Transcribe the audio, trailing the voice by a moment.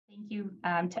you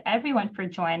to everyone for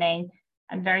joining.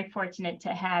 I'm very fortunate to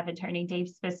have Attorney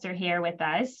Dave Spister here with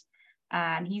us.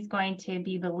 He's going to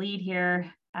be the lead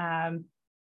here,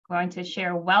 going to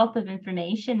share a wealth of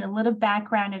information, a little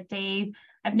background of Dave.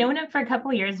 I've known him for a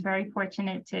couple of years, very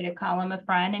fortunate to call him a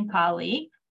friend and colleague.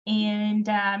 And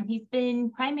he's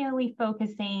been primarily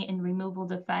focusing in removal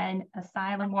defense,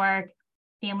 asylum work,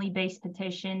 family-based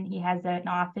petition. He has an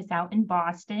office out in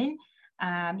Boston.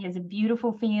 He has a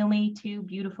beautiful family, 2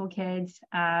 beautiful kids.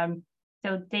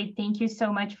 So Dave, thank you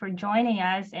so much for joining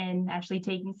us and actually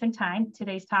taking some time.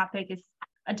 Today's topic is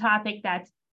a topic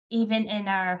that's even in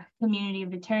our community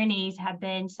of attorneys have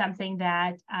been something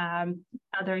that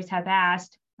others have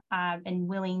asked,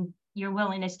 and your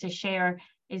willingness to share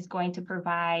is going to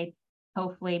provide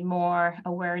hopefully more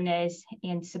awareness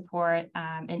and support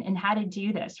and how to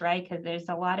do this, right? Because there's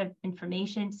a lot of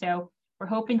information. So we're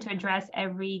hoping to address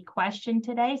every question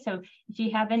today. So if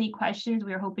you have any questions,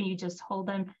 we're hoping you just hold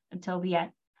them until the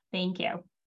end. Thank you.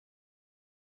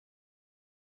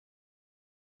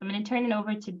 I'm going to turn it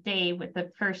over to Dave with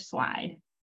the first slide.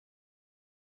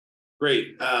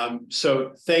 Great.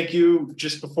 So thank you.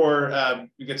 Just before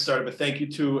we get started, but thank you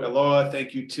to Eloa,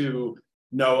 thank you to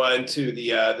Noah and to the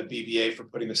BBA for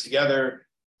putting this together.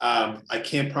 I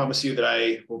can't promise you that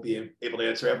I will be able to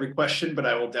answer every question, but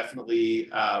I will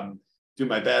definitely do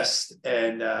my best.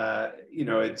 And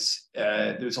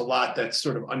there's a lot that's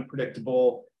sort of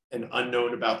unpredictable and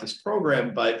unknown about this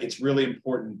program, but it's really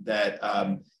important that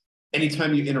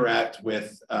anytime you interact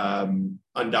with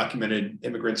undocumented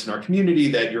immigrants in our community,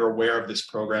 that you're aware of this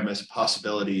program as a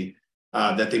possibility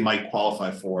that they might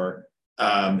qualify for.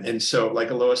 And so, like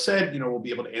Aloha said, we'll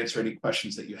be able to answer any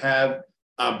questions that you have.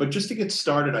 But just to get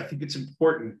started, I think it's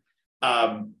important.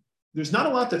 There's not a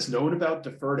lot that's known about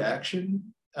deferred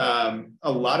action. A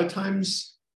lot of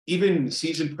times, even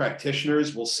seasoned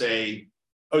practitioners will say,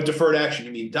 oh, deferred action,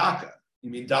 you mean DACA. You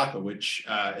mean DACA, which,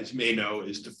 as you may know,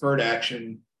 is deferred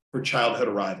action for childhood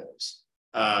arrivals.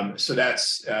 So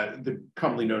that's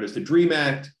commonly known as the DREAM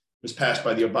Act. It was passed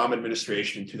by the Obama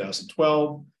administration in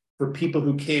 2012 for people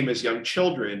who came as young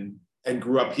children and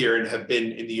grew up here and have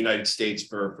been in the United States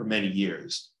for many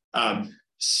years.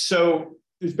 So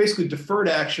there's basically deferred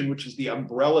action, which is the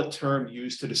umbrella term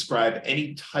used to describe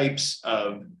any types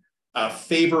of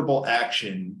favorable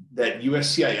action that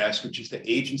USCIS, which is the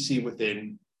agency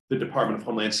within the Department of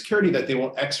Homeland Security, that they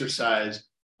will exercise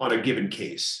on a given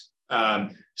case.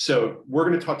 So we're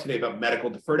going to talk today about medical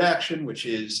deferred action, which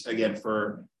is, again,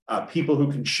 for people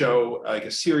who can show like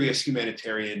a serious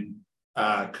humanitarian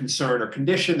concern or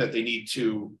condition that they need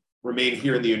to remain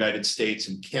here in the United States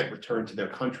and can't return to their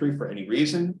country for any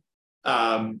reason.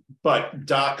 But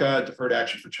DACA, deferred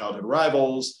action for childhood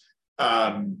arrivals,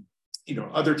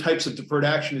 other types of deferred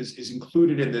action is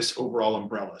included in this overall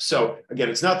umbrella. So again,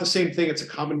 it's not the same thing. It's a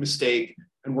common mistake.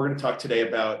 And we're going to talk today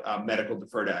about medical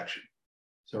deferred action.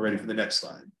 So ready for the next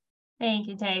slide. Thank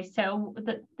you, Dave. So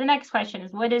the next question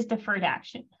is, what is deferred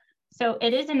action? So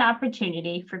it is an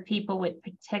opportunity for people with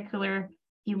particular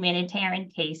humanitarian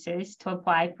cases to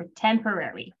apply for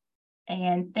temporary.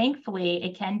 And thankfully,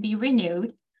 it can be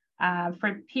renewed for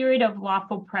a period of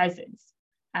lawful presence.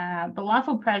 The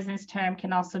lawful presence term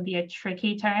can also be a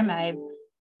tricky term. I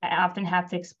often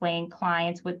have to explain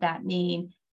clients what that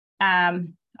means.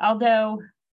 Although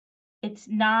it's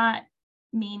not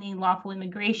meaning lawful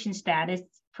immigration status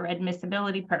for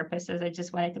admissibility purposes, I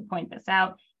just wanted to point this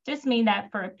out, just mean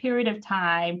that for a period of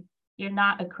time, you're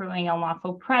not accruing a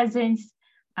lawful presence.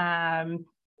 And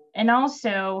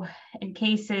also in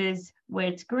cases where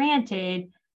it's granted,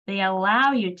 they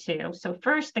allow you to. So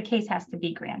first, the case has to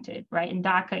be granted, right? In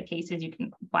DACA cases, you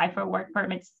can apply for work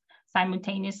permits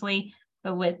simultaneously.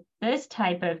 But with this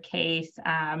type of case,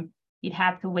 you'd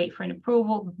have to wait for an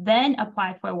approval, then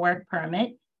apply for a work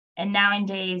permit. And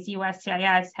nowadays,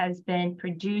 USCIS has been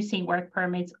producing work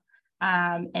permits,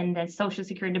 and the Social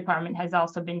Security Department has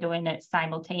also been doing it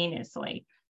simultaneously.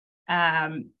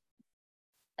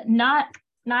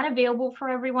 Not available for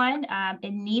everyone.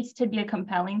 It needs to be a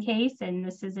compelling case, and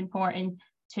this is important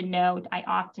to note. I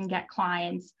often get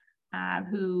clients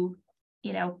who,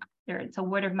 it's a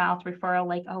word of mouth referral,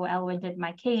 like, oh, Elwood did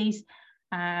my case.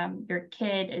 Your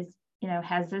kid is,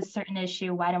 has this certain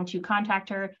issue. Why don't you contact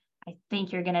her? I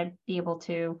think you're going to be able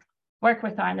to work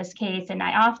with her on this case. And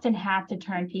I often have to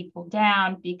turn people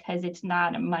down because it's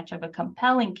not much of a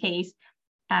compelling case.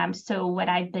 So what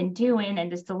I've been doing, and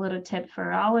just a little tip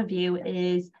for all of you,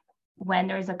 is when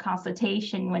there's a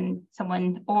consultation, when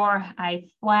someone, or I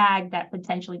flag that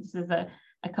potentially this is a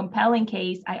compelling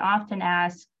case, I often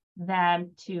ask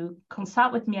them to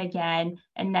consult with me again,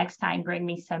 and next time bring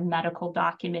me some medical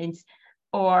documents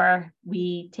or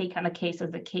we take on a case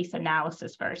as a case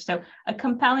analysis first. So a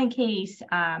compelling case,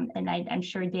 and I'm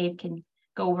sure Dave can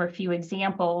go over a few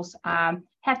examples,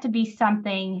 have to be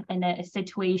something in a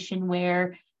situation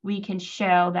where we can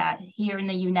show that here in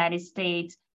the United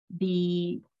States,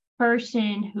 the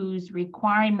person who's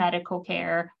requiring medical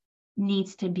care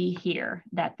needs to be here,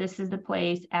 that this is the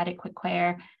place, adequate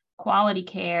care, quality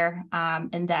care,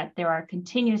 and that there are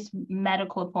continuous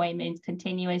medical appointments,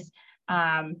 continuous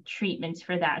treatments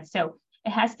for that. So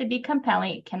it has to be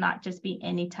compelling. It cannot just be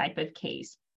any type of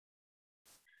case.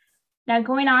 Now,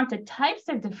 going on to types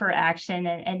of deferred action,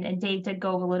 and Dave did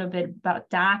go a little bit about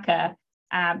DACA.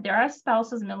 There are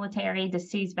spouses, military,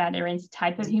 deceased veterans,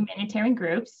 type of humanitarian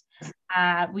groups.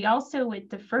 We also, with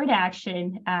deferred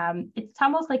action, it's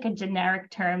almost like a generic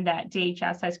term that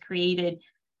DHS has created.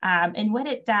 And what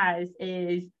it does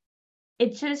is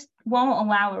it just won't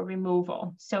allow a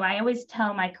removal. So I always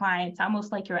tell my clients,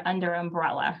 almost like you're under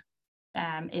umbrella.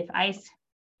 If ICE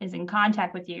is in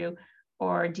contact with you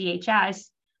or DHS,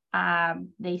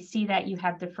 they see that you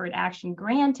have deferred action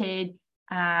granted,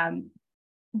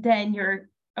 then you're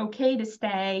okay to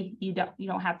stay. You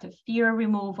don't have to fear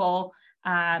removal.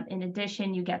 In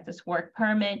addition, you get this work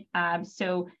permit.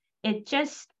 So it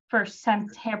just for some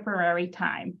temporary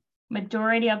time.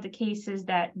 Majority of the cases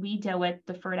that we deal with,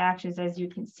 deferred actions, as you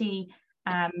can see,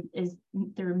 is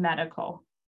through medical.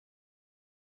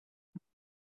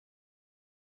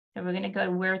 So we're going to go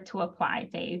to where to apply.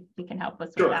 Dave, you can help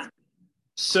us with that.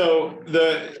 So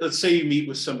let's say you meet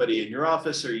with somebody in your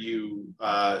office, or you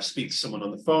speak to someone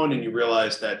on the phone, and you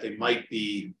realize that they might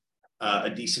be a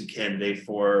decent candidate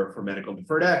for medical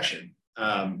deferred action.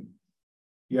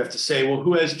 You have to say, well,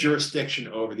 who has jurisdiction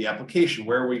over the application?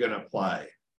 Where are we going to apply?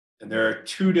 And there are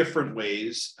two different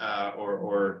ways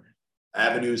or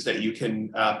avenues that you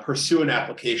can pursue an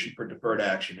application for deferred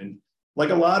action. And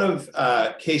like a lot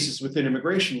of cases within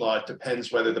immigration law, it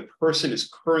depends whether the person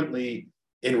is currently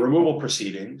in removal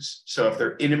proceedings. So if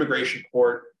they're in immigration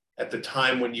court at the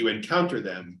time when you encounter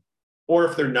them, or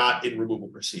if they're not in removal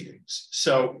proceedings.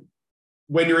 So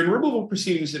when you're in removal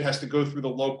proceedings, it has to go through the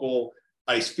local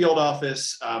ICE field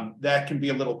office. That can be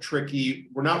a little tricky.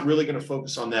 We're not really going to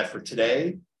focus on that for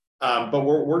today. But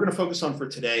what we're going to focus on for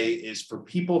today is for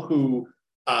people who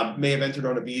may have entered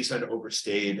on a visa and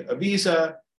overstayed a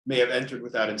visa, may have entered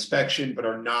without inspection, but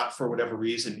are not, for whatever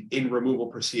reason, in removal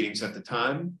proceedings at the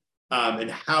time, and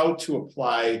how to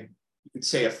apply, you could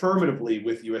say, affirmatively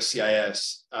with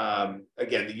USCIS.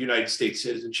 Again, the United States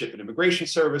Citizenship and Immigration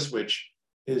Service, which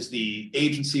is the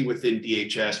agency within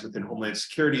DHS, within Homeland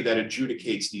Security, that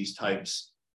adjudicates these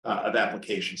types of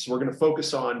applications. So we're going to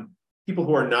focus on people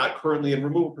who are not currently in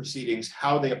removal proceedings,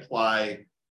 how they apply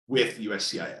with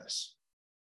USCIS.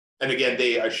 And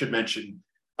again, I should mention,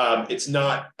 it's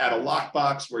not at a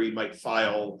lockbox where you might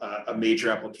file a major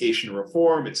application or a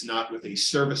form. It's not with a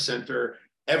service center.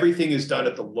 Everything is done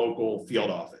at the local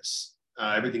field office.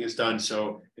 Everything is done.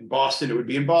 So in Boston, it would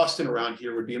be in Boston. Around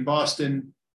here, it would be in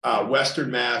Boston.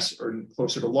 Western Mass, or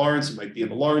closer to Lawrence, it might be in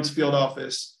the Lawrence field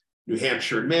office. New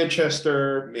Hampshire and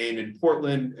Manchester, Maine and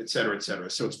Portland, et cetera, et cetera.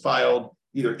 So it's filed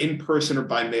either in person or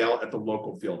by mail at the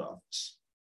local field office.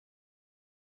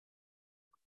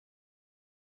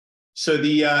 So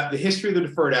the history of the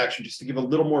deferred action, just to give a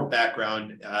little more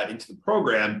background into the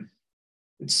program,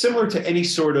 it's similar to any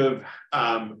sort of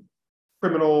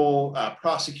criminal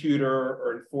prosecutor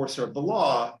or enforcer of the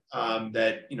law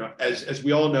that, as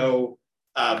we all know,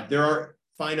 there are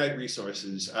finite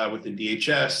resources within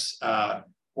DHS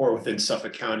or within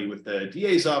Suffolk County with the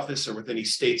DA's office, or with any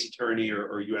state's attorney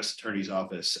or U.S. attorney's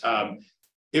office.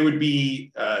 It would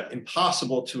be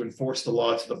impossible to enforce the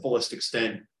law to the fullest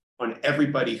extent on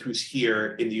everybody who's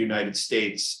here in the United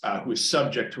States who is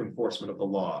subject to enforcement of the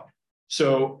law.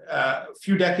 So a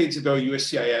few decades ago,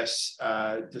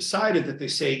 USCIS decided that they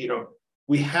say,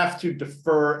 we have to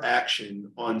defer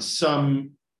action on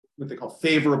some what they call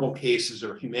favorable cases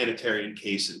or humanitarian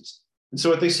cases. And so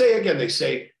what they say, again, they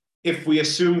say, if we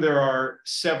assume there are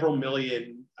several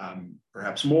million,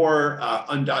 perhaps more,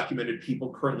 undocumented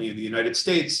people currently in the United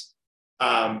States,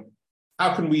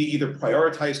 how can we either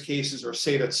prioritize cases or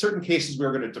say that certain cases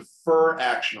we're going to defer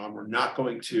action on, we're not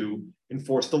going to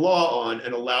enforce the law on,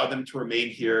 and allow them to remain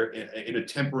here in a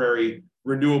temporary,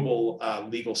 renewable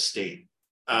legal state?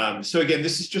 So again,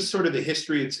 this is just sort of the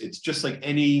history. It's just like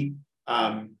any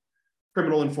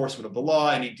criminal enforcement of the law,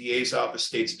 any DA's office,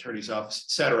 state's attorney's office,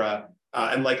 et cetera.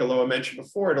 And like Aloha mentioned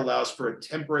before, it allows for a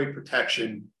temporary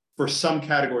protection for some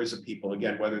categories of people.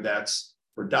 Again, whether that's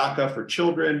for DACA for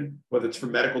children, whether it's for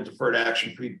medical deferred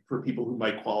action for people who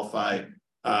might qualify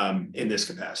in this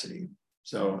capacity.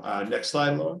 So next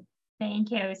slide, Aloha.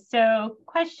 Thank you. So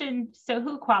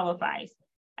who qualifies?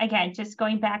 Again, just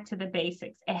going back to the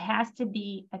basics, it has to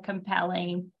be a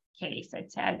compelling case.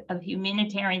 It's of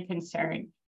humanitarian concern,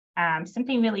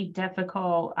 something really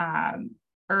difficult,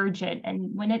 urgent.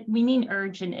 And when we mean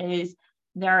urgent is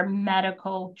there are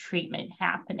medical treatment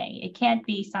happening. It can't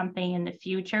be something in the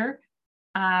future.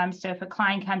 So if a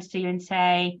client comes to you and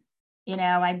say,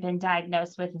 I've been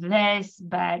diagnosed with this,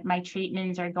 but my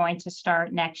treatments are going to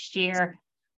start next year,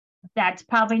 that's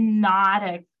probably not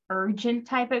an urgent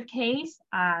type of case.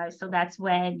 So that's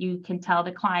when you can tell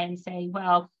the client, say,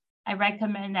 well, I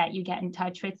recommend that you get in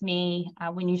touch with me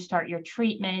when you start your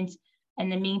treatment. In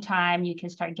the meantime, you can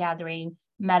start gathering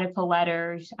medical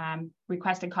letters,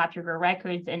 request a copy of your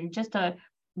records, and just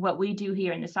what we do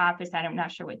here in this office. I'm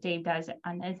not sure what Dave does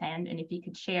on his end, and if he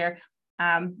could share,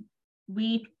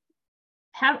 we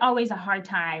have always a hard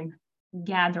time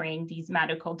gathering these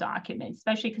medical documents,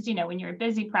 especially because, when you're a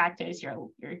busy practice, you're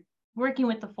working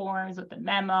with the forms, with the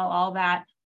memo, all that.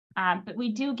 But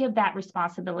we do give that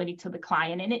responsibility to the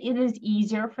client, and it is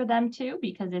easier for them too,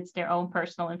 because it's their own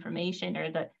personal information, or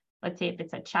let's say if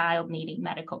it's a child needing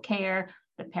medical care,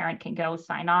 the parent can go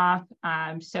sign off.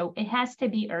 So it has to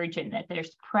be urgent, that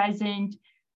there's present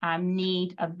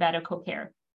need of medical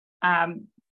care.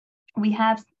 We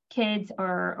have kids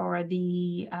or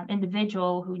the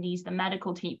individual who needs the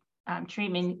medical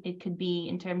treatment. It could be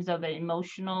in terms of an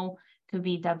emotional, could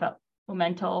be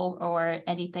developmental, or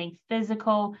anything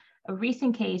physical. A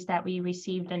recent case that we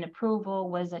received an approval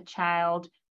was a child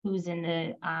who's in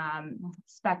the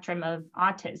spectrum of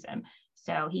autism.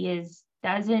 So he's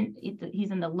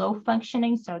in the low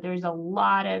functioning. So there's a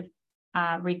lot of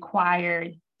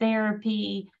required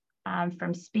therapy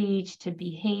from speech to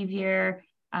behavior.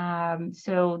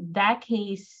 So that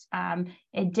case,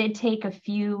 it did take a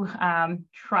few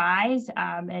tries,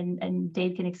 and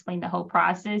Dave can explain the whole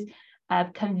process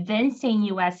of convincing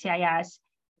USCIS,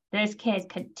 this kid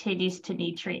continues to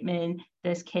need treatment,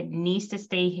 this kid needs to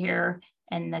stay here,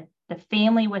 and the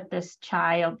family with this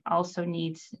child also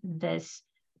needs this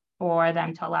for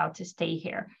them to allow to stay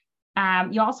here.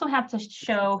 You also have to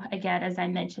show, again, as I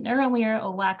mentioned earlier, a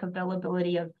lack of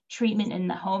availability of treatment in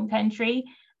the home country.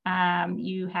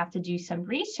 You have to do some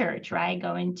research, right?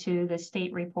 Go into the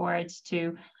state reports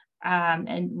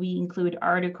and we include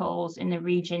articles in the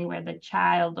region where the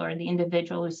child or the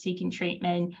individual is seeking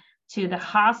treatment, to the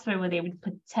hospital where they would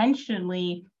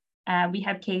potentially, we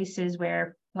have cases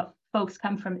where folks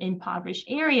come from impoverished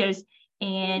areas.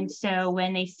 And so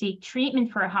when they seek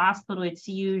treatment for a hospital, it's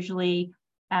usually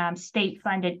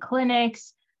state-funded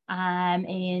clinics,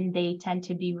 and they tend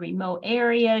to be remote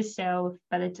areas. So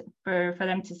for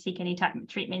them to seek any type of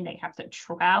treatment, they have to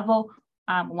travel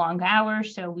long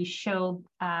hours. So we show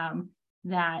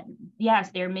that,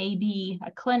 yes, there may be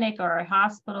a clinic or a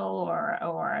hospital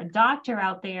or a doctor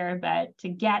out there, but to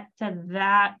get to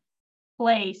that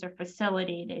place or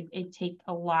facility, it takes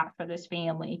a lot for this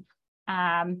family.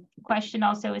 Question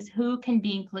also is, who can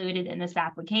be included in this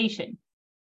application?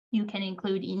 You can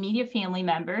include immediate family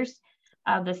members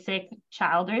of the sick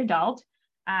child or adult.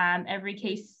 Every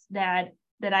case that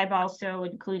I've also,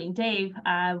 including Dave,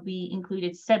 we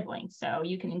included siblings. So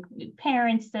you can include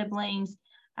parents, siblings.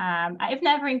 I've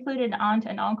never included an aunt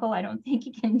and uncle. I don't think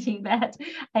you can do that.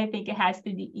 I think it has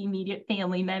to be immediate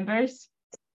family members.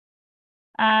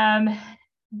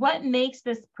 What makes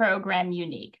this program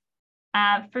unique?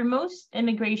 For most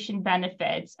immigration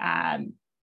benefits,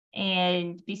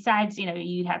 and besides,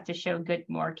 you have to show good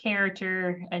moral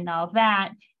character and all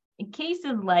that, in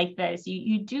cases like this,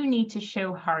 you do need to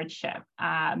show hardship.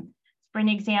 For an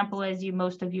example, as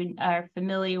most of you are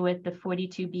familiar with, the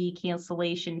 42B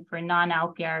cancellation for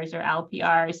non-LPRs or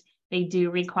LPRs, they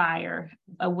do require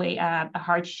a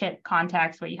hardship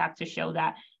context where you have to show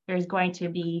that there's going to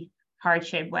be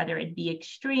hardship, whether it be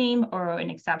extreme or an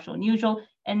exceptional and unusual.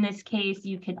 In this case,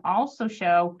 you can also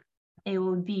show it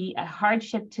would be a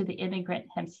hardship to the immigrant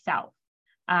himself.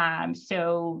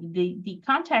 So the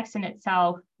context in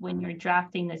itself, when you're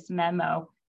drafting this memo,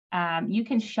 you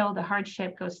can show the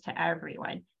hardship goes to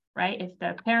everyone, right? If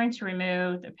the parents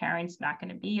removed, the parent's not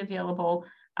going to be available.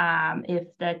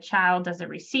 If the child doesn't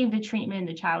receive the treatment,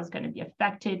 the child is going to be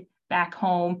affected back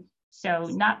home. So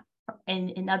not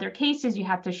in other cases, you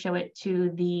have to show it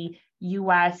to the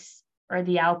US or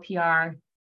the LPR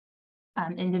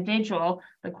individual,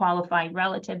 the qualified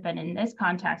relative. But in this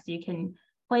context, you can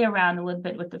play around a little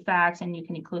bit with the facts, and you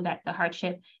can include that the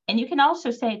hardship. And you can also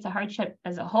say it's a hardship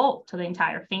as a whole to the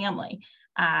entire family.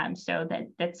 So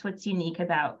that's what's unique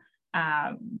about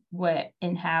what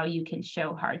and how you can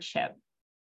show hardship.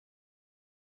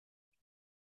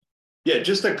 Yeah,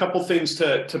 just a couple things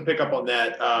to pick up on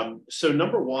that. So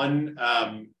number one,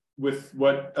 with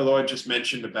what Eloa just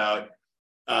mentioned about,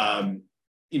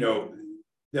 you know,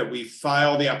 that we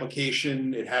file the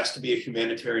application, it has to be a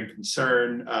humanitarian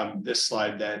concern. This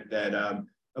slide that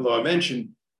Eloa mentioned,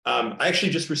 I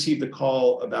actually just received a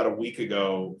call about a week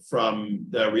ago from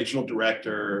the regional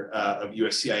director of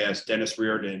USCIS, Dennis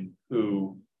Reardon,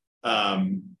 who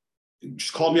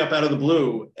just called me up out of the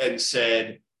blue and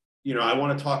said, you know, I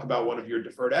want to talk about one of your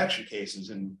deferred action cases.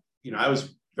 And, you know, I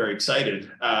was very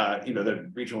excited, you know,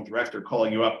 the regional director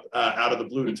calling you up out of the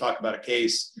blue to talk about a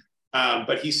case.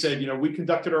 But he said, you know, we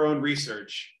conducted our own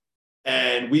research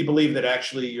and we believe that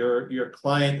actually your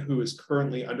client who is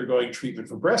currently undergoing treatment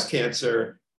for breast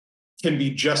cancer can be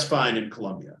just fine in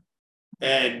Colombia.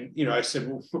 And, you know, I said,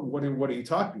 well, what are you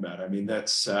talking about? I mean,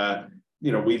 that's,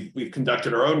 you know, we've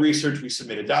conducted our own research, we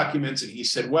submitted documents, and he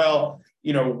said, well,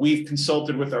 you know, we've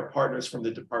consulted with our partners from the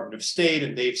Department of State,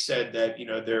 and they've said that, you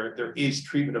know, there is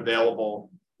treatment available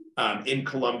in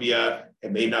Colombia.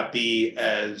 It may not be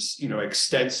as, you know,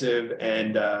 extensive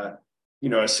and, you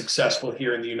know, as successful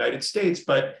here in the United States,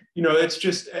 but, you know, it's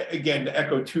just, again, to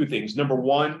echo two things. Number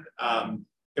one,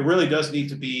 it really does need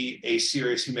to be a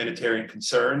serious humanitarian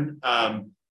concern.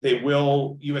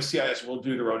 USCIS will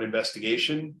do their own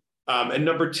investigation. And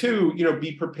number two, you know,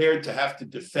 be prepared to have to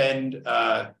defend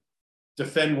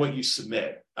what you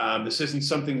submit. This isn't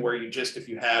something where you just, if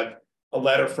you have a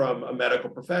letter from a medical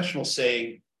professional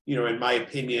saying, you know, in my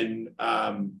opinion,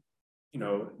 you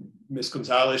know, Ms.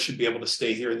 Gonzalez should be able to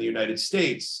stay here in the United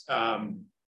States.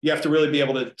 You have to really be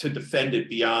able to defend it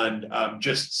beyond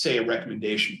just, say, a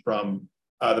recommendation from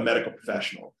the medical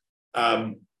professional.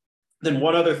 Then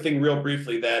one other thing real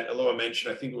briefly that Eloa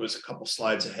mentioned, I think it was a couple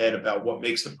slides ahead about what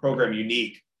makes the program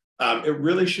unique. It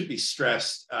really should be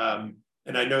stressed,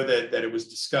 and I know that it was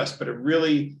discussed, but it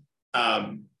really,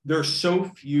 there are so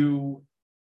few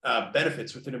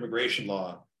benefits within immigration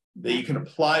law that you can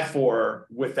apply for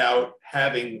without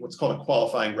having what's called a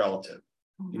qualifying relative,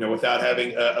 you know, without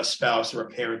having a spouse or a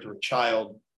parent or a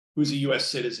child who's a US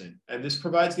citizen. And this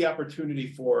provides the opportunity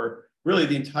for really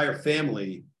the entire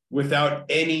family without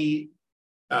any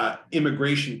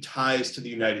immigration ties to the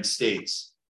United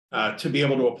States to be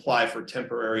able to apply for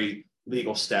temporary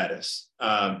legal status.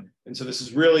 And so this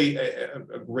is really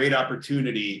a great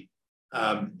opportunity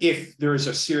if there is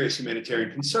a serious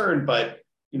humanitarian concern, but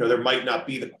you know, there might not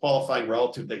be the qualifying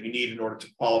relative that you need in order to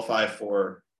qualify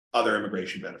for other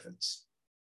immigration benefits.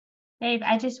 Dave,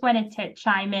 I just wanted to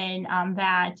chime in on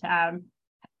that,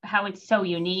 how it's so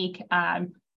unique.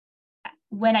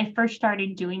 When I first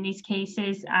started doing these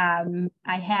cases,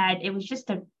 it was just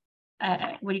a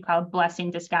what do you call it, blessing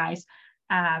in disguise.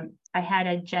 I had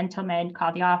a gentleman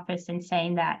call the office and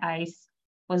saying that ICE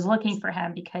was looking for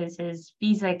him because his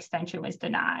visa extension was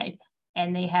denied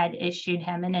and they had issued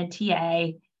him an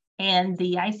NTA, and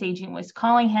the ICE agent was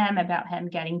calling him about him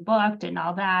getting booked and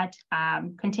all that,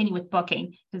 continue with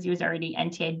booking because he was already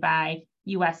NTA'd by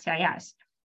USCIS.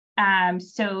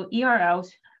 So ERO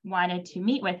wanted to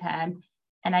meet with him.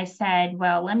 And I said,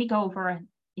 well, let me go over,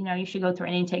 you know, you should go through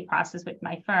an intake process with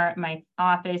my firm, my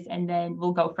office, and then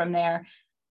we'll go from there.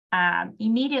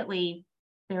 Immediately,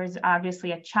 there's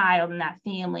obviously a child in that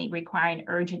family requiring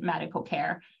urgent medical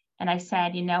care. And I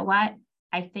said, you know what?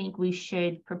 I think we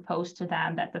should propose to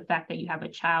them that the fact that you have a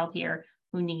child here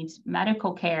who needs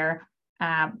medical care,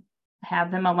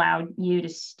 have them allow you to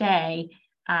stay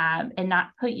and not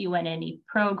put you in any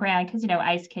program, because, you know,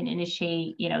 ICE can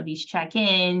initiate, you know, these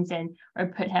check-ins or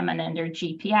put him on under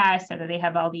GPS so that they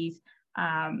have all these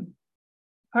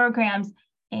programs.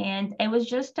 And it was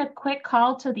just a quick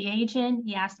call to the agent.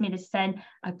 He asked me to send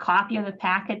a copy of the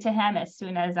packet to him as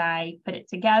soon as I put it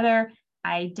together.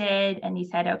 I did, and he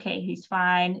said, okay, he's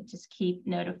fine. Just keep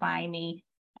notifying me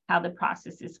how the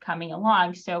process is coming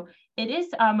along. So it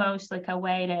is almost like a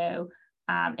way to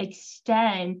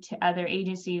extend to other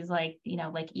agencies like, you know,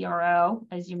 like ERO,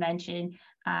 as you mentioned,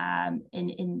 and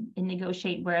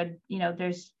negotiate where, you know,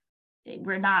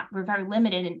 we're very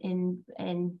limited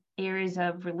in areas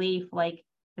of relief, like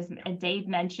as Dave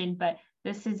mentioned, but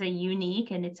this is a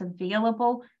unique and it's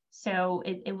available. So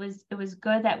it was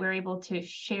good that we're able to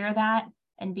share that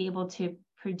and be able to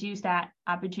produce that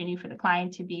opportunity for the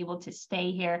client to be able to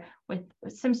stay here with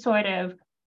some sort of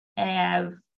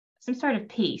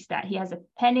peace, that he has a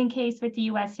pending case with the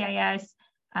USCIS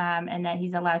and that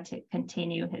he's allowed to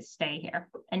continue his stay here,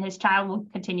 and his child will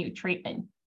continue treatment.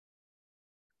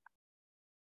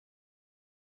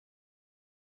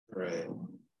 Right.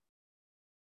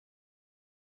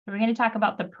 We're going to talk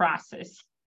about the process.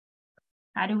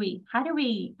 How do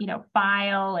we, you know,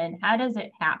 file, and how does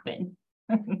it happen?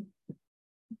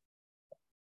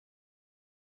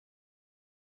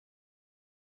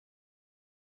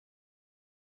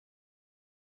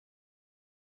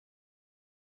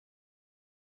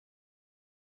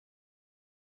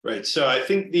 Right. So I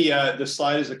think the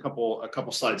slide is a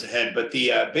couple slides ahead, but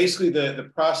the basically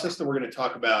the process that we're going to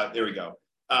talk about. There we go.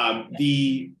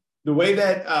 The way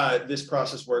that this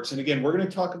process works, and again, we're going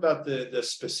to talk about the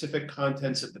specific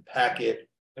contents of the packet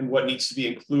and what needs to be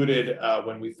included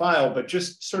when we file, but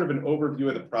just sort of an overview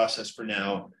of the process for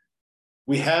now.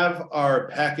 We have our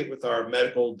packet with our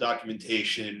medical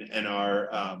documentation and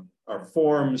our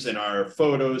forms and our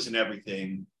photos and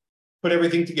everything. Put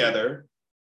everything together.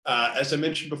 As I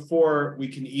mentioned before, we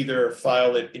can either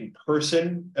file it in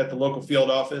person at the local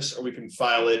field office, or we can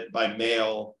file it by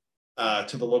mail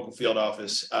to the local field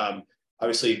office.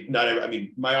 Obviously,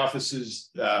 my office is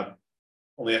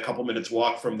only a couple minutes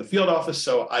walk from the field office,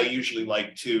 so I usually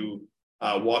like to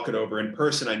walk it over in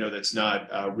person. I know that's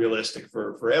not realistic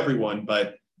for everyone,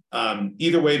 but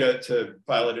either way to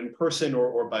file it in person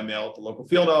or by mail at the local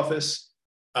field office.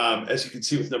 As you can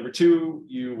see with number 2,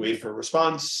 you wait for a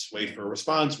response, wait for a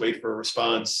response, wait for a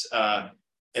response, and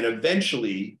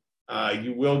eventually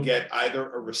you will get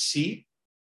either a receipt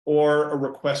or a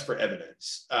request for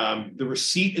evidence. The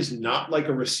receipt is not like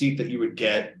a receipt that you would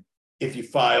get if you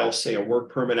file, say, a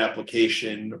work permit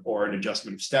application or an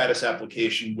adjustment of status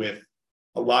application with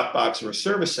a lockbox or a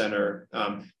service center.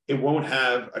 It won't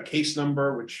have a case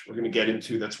number, which we're going to get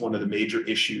into. That's one of the major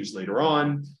issues later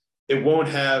on. It won't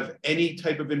have any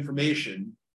type of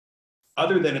information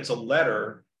other than it's a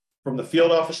letter from the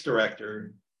field office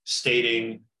director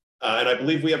stating, and I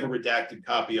believe we have a redacted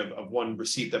copy of one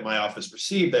receipt that my office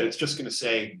received, that it's just going to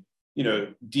say,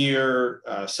 dear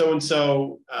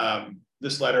so-and-so,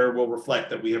 this letter will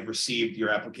reflect that we have received your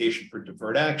application for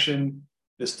deferred action.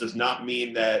 This does not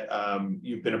mean that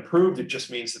you've been approved. It just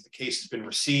means that the case has been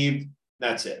received.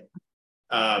 That's it.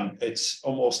 It's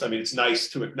almost, it's nice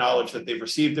to acknowledge that they've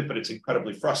received it, but it's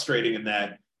incredibly frustrating in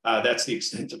that that's the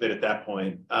extent of it at that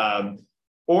point.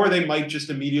 Or they might just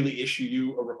immediately issue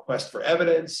you a request for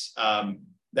evidence.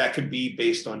 That could be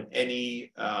based on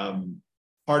any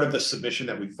part of the submission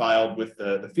that we filed with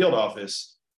the field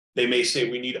office. They may say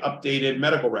we need updated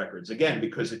medical records. Again,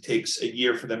 because it takes a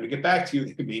year for them to get back to you,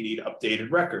 they may need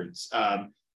updated records.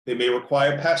 They may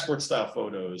require passport style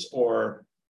photos or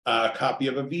a copy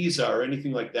of a visa or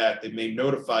anything like that. They may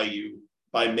notify you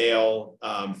by mail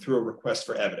through a request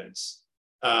for evidence.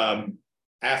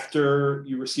 After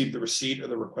you receive the receipt or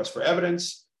the request for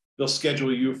evidence, they'll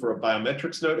schedule you for a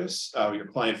biometrics notice, your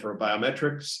client for a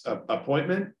biometrics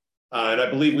appointment. And I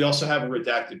believe we also have a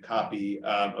redacted copy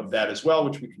of that as well,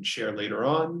 which we can share later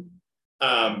on.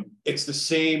 It's the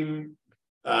same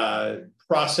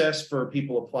process for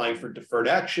people applying for deferred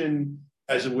action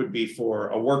as it would be for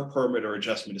a work permit or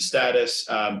adjustment of status.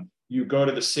 You go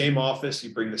to the same office,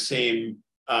 you bring the same,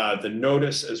 the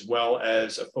notice as well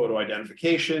as a photo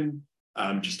identification,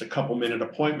 just a couple-minute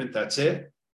appointment, that's it.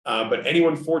 But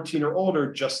anyone 14 or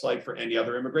older, just like for any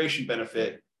other immigration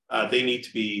benefit, they need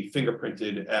to be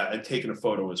fingerprinted and taken a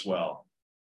photo as well.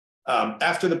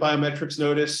 After the biometrics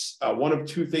notice, one of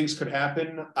 2 things could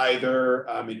happen. Either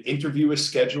an interview is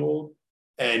scheduled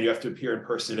and you have to appear in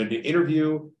person in an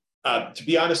interview. To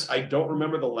be honest, I don't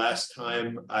remember the last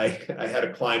time I had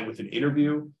a client with an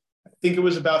interview. I think it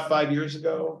was about 5 years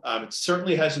ago. It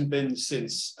certainly hasn't been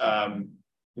since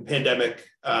the pandemic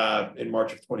in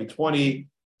March of 2020.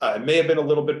 It may have been a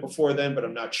little bit before then, but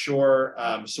I'm not sure.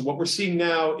 So what we're seeing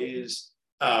now is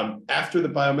after the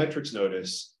biometrics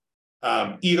notice,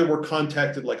 either we're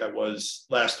contacted, like I was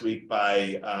last week,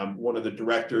 by one of the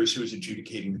directors who is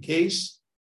adjudicating the case,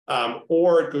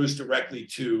 or it goes directly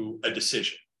to a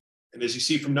decision. And as you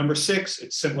see from number 6,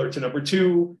 it's similar to number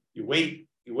 2. You wait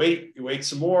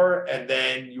some more, and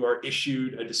then you are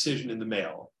issued a decision in the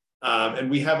mail. And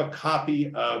we have a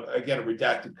copy of, again, a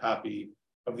redacted copy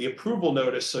of the approval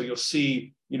notice. So you'll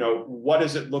see, what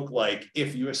does it look like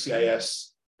if USCIS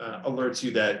alerts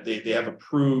you that they have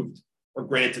approved or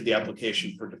granted the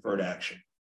application for deferred action.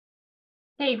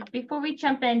 Dave, before we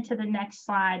jump into the next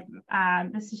slide,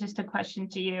 this is just a question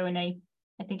to you, and I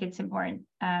think it's important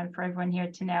for everyone here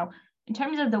to know. In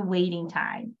terms of the waiting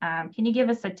time, can you give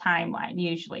us a timeline,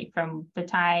 usually from the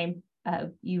time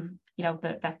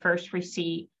that first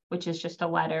receipt, which is just a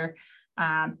letter,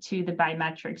 to the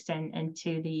biometrics and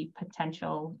to the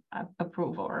potential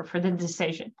approval, or for the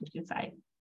decision, I should say?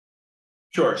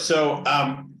 Sure. So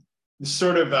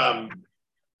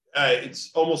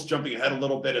it's almost jumping ahead a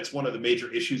little bit. It's one of the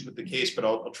major issues with the case, but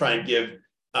I'll try and give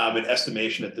an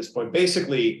estimation at this point.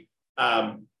 Basically,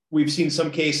 we've seen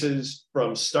some cases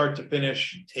from start to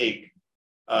finish take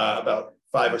about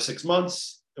 5 or 6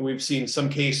 months, and we've seen some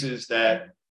cases that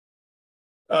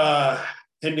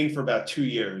pending for about 2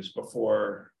 years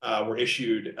before we're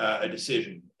issued a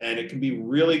decision. And it can be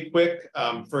really quick.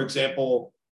 For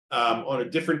example, On a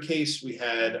different case, we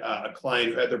had a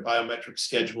client who had their biometrics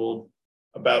scheduled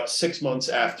about 6 months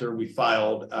after we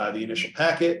filed the initial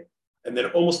packet. And then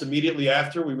almost immediately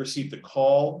after, we received a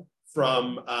call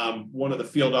from one of the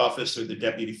field office or the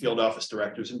deputy field office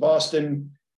directors in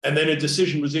Boston. And then a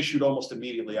decision was issued almost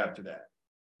immediately after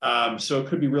that. So it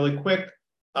could be really quick.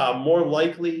 More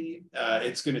likely,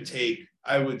 it's going to take,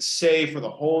 I would say, for the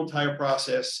whole entire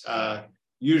process,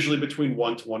 usually between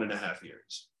 1 to 1.5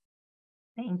 years.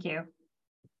 Thank you.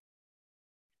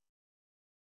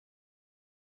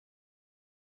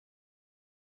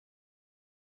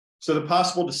 So the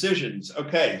possible decisions.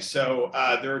 Okay, so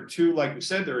there are two, like we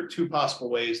said, there are two possible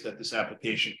ways that this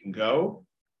application can go.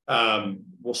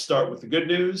 We'll start with the good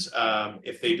news.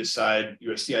 If they decide,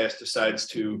 USCIS decides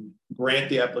to grant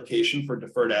the application for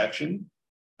deferred action,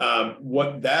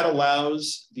 what that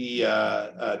allows the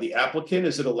applicant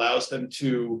is it allows them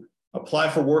to apply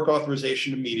for work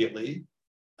authorization immediately.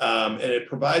 And it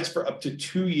provides for up to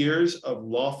 2 years of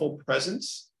lawful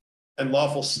presence and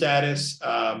lawful status.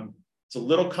 It's a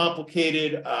little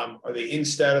complicated. Are they in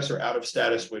status or out of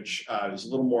status, which is a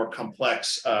little more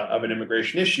complex of an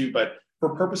immigration issue. But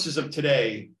for purposes of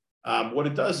today, what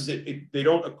it does is they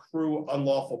don't accrue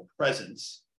unlawful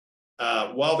presence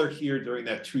while they're here during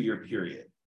that 2-year period.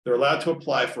 They're allowed to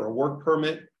apply for a work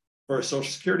permit, for a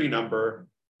social security number.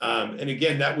 And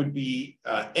again, that would be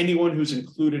anyone who's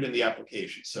included in the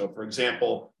application. So for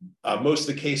example, most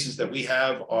of the cases that we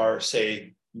have are,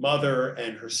 say, mother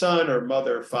and her son, or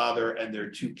mother, father, and their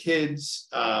 2 kids.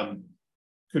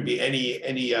 Could be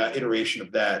any iteration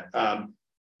of that.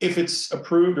 If it's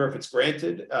approved or if it's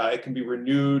granted, it can be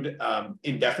renewed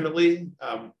indefinitely.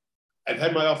 I've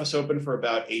had my office open for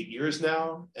about 8 years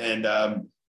now, and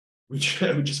we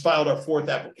just filed our 4th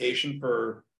application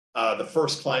for the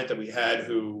first client that we had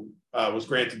who was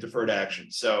granted deferred action.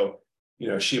 So,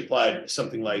 she applied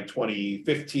something like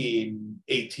 2015,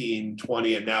 18,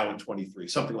 20, and now in 23,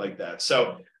 something like that.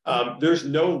 So there's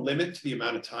no limit to the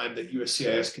amount of time that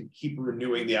USCIS can keep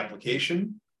renewing the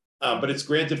application, but it's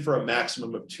granted for a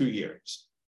maximum of 2 years.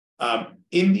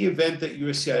 In the event that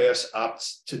USCIS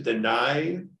opts to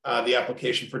deny the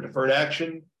application for deferred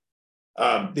action,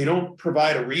 they don't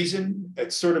provide a reason.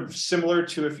 It's sort of similar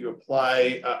to if you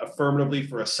apply affirmatively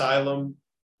for asylum.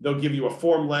 They'll give you a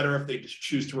form letter if they just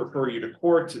choose to refer you to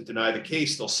court to deny the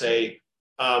case. They'll say,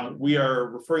 we are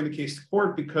referring the case to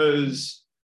court because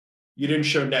you didn't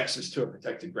show nexus to a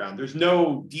protected ground. There's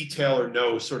no detail or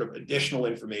no sort of additional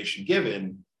information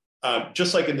given,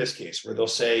 just like in this case, where they'll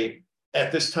say,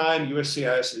 at this time,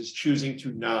 USCIS is choosing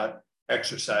to not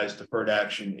exercise deferred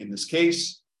action in this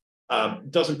case.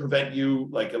 Doesn't prevent you,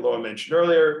 like Eloa mentioned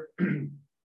earlier,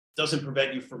 doesn't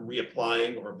prevent you from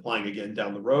reapplying or applying again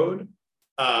down the road.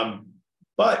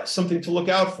 But something to look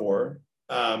out for,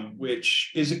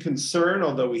 which is a concern,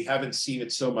 although we haven't seen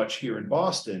it so much here in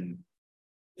Boston,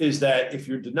 is that if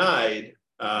you're denied,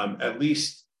 at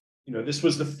least, this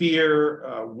was the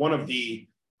fear, one of the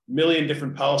million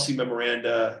different policy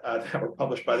memoranda that were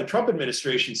published by the Trump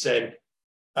administration said,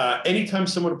 anytime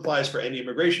someone applies for any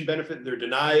immigration benefit and they're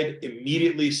denied,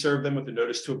 immediately serve them with a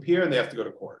notice to appear and they have to go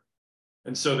to court.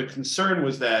 And so the concern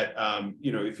was that,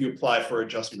 if you apply for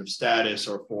adjustment of status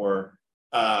or for,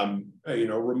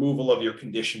 removal of your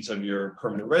conditions of your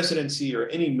permanent residency or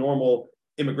any normal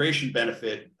immigration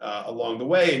benefit along the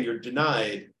way and you're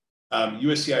denied,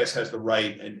 USCIS has the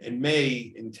right and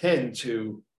may intend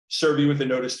to serve you with a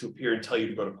notice to appear and tell you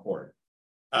to go to court.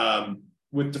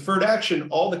 With deferred action,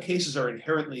 all the cases are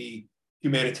inherently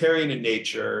humanitarian in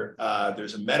nature.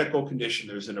 There's a medical condition,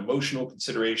 there's an emotional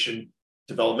consideration,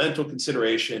 developmental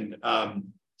consideration.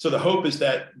 So the hope is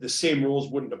that the same rules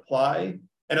wouldn't apply.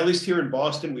 And at least here in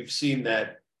Boston, we've seen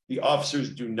that the officers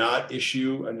do not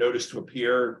issue a notice to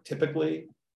appear typically.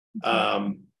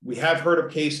 We have heard of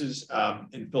cases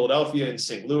in Philadelphia, in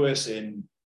St. Louis, in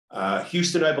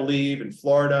Houston, I believe, in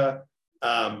Florida,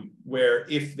 where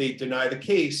if they deny the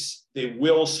case, they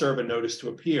will serve a notice to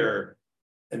appear.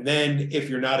 And then if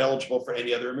you're not eligible for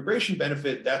any other immigration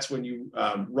benefit, that's when you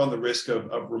run the risk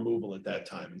of removal at that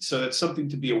time. And so that's something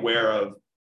to be aware of,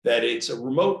 that it's a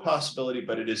remote possibility,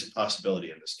 but it is a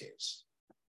possibility in this case.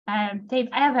 Dave,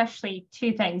 I have actually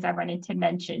 2 things I wanted to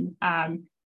mention.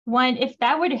 One, if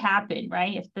that were to happen,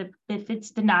 right, if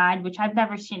it's denied, which I've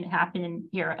never seen it happen in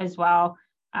here as well,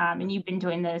 and you've been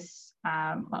doing this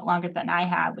a lot longer than I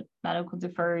have with medical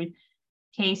deferred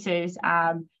cases.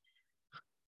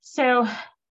 So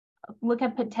look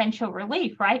at potential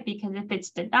relief, right? Because if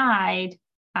it's denied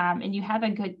and you have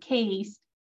a good case,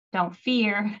 don't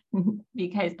fear,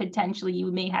 because potentially you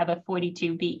may have a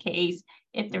 42B case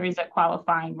if there is a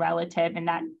qualifying relative, and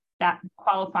that that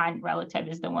qualifying relative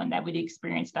is the one that would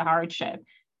experience the hardship.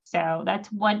 So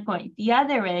that's one point. The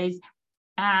other is,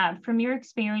 from your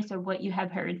experience of what you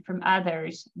have heard from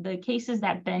others, the cases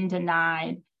that have been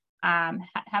denied,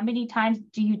 how many times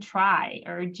do you try,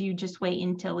 or do you just wait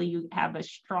until you have a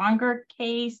stronger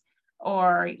case,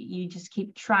 or you just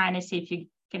keep trying to see if you're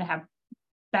going to have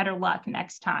better luck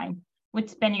next time?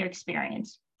 What's been your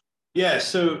experience? Yeah,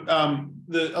 so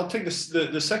I'll take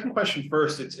the second question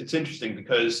first. It's interesting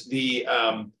because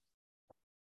I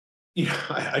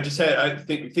just had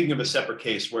thinking of a separate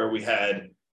case where we had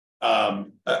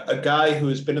a guy who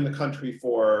has been in the country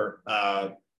for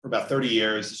about 30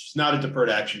 years. This was not a deferred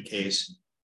action case,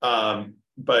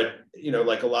 but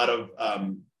like a lot of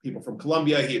people from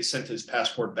Colombia, he had sent his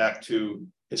passport back to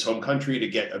his home country to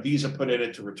get a visa put in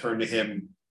it to return to him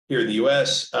here in the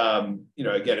U.S. Again,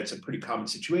 it's a pretty common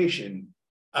situation.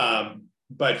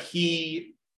 But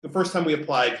the first time we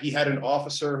applied, he had an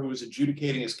officer who was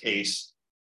adjudicating his case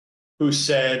who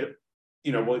said,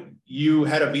 well, you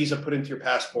had a visa put into your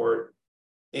passport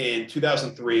in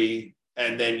 2003,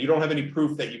 and then you don't have any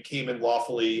proof that you came in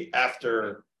lawfully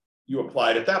after you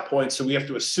applied at that point. So we have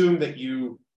to assume that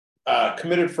you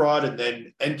committed fraud and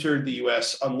then entered the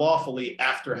U.S. unlawfully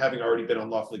after having already been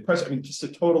unlawfully present. I mean, just a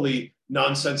totally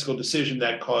nonsensical decision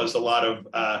that caused a lot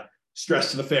of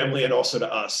stress to the family and also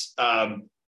to us.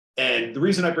 And the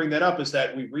reason I bring that up is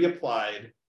that we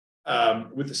reapplied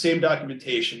with the same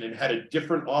documentation and had a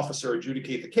different officer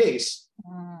adjudicate the case.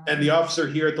 And the officer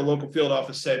here at the local field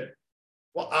office said,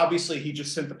 well, obviously he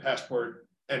just sent the passport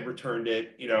and returned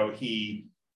it.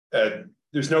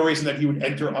 There's no reason that he would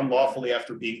enter unlawfully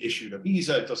after being issued a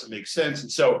visa. It doesn't make sense.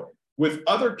 And so with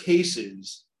other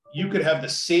cases, you could have the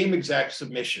same exact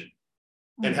submission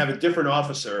and have a different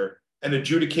officer and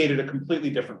adjudicate it a completely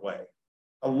different way.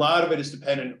 A lot of it is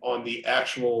dependent on the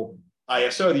actual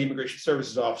ISO, the Immigration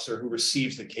Services Officer, who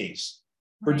receives the case.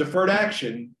 For deferred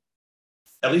action,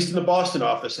 at least in the Boston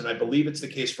office, and I believe it's the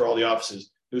case for all the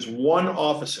offices, there's one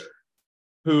officer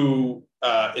who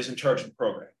is in charge of the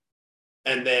program.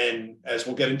 And then, as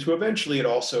we'll get into eventually,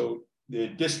 the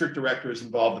district director is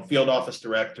involved, the field office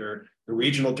director, the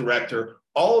regional director,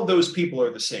 all of those people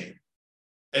are the same.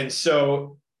 And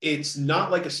so it's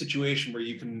not like a situation where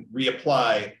you can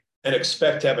reapply and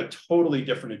expect to have a totally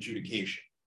different adjudication.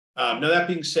 Now, that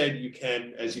being said, you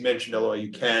can, as you mentioned, Eloy,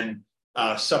 you can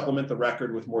supplement the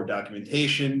record with more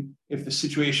documentation. If the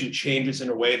situation changes in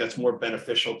a way that's more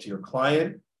beneficial to your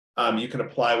client, you can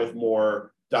apply with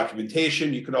more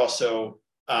documentation. You can also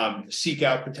seek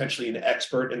out potentially an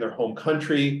expert in their home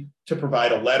country to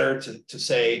provide a letter to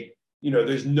say,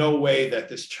 there's no way that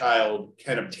this child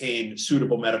can obtain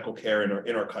suitable medical care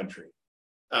in our country.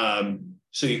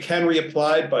 So you can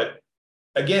reapply, but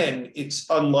again, it's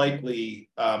unlikely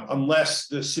unless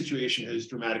the situation has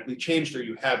dramatically changed or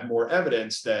you have more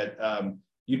evidence that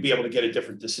you'd be able to get a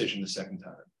different decision the second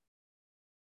time.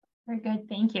 Very good,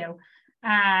 thank you.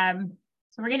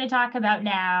 So we're going to talk about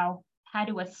now how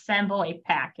to assemble a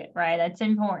packet, right? That's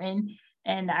important.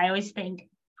 And I always think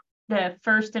the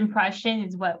first impression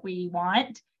is what we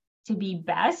want to be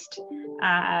best.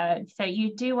 So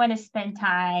you do want to spend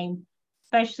time,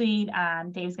 especially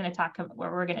Dave's going to talk about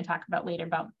what we're going to talk about later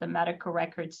about the medical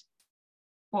records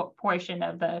portion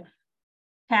of the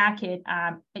packet.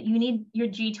 But you need your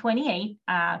G28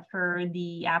 for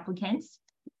the applicants,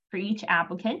 for each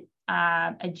applicant.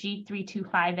 A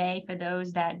G325A for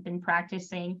those that have been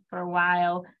practicing for a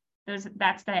while.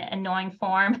 That's the annoying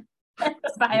form, the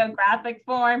biographic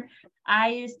form. I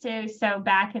used to, so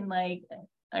back in like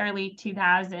early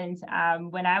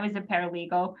 2000s, when I was a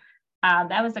paralegal,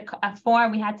 that was a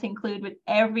form we had to include with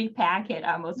every packet,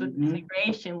 almost with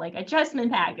immigration, like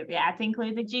adjustment packet. We had to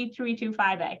include the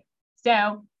G325A.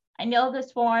 So I know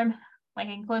this form, like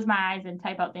I can close my eyes and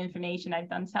type out the information. I've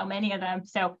done so many of them.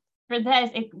 So for this,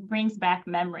 it brings back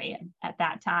memory at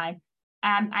that time.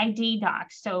 ID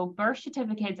docs, so birth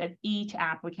certificates of each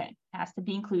applicant has to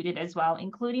be included as well,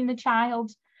 including the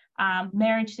child's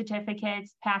marriage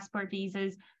certificates, passport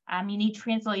visas. You need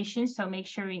translations, so make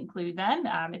sure you include them.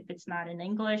 If it's not in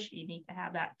English, you need to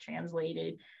have that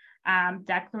translated.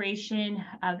 Declaration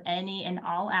of any and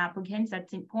all applicants,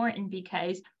 that's important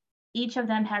because each of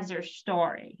them has their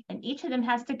story and each of them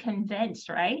has to convince,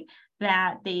 right,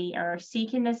 that they are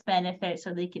seeking this benefit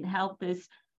so they can help this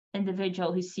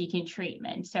individual who's seeking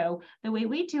treatment. So the way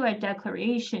we do a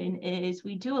declaration is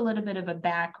we do a little bit of a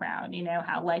background,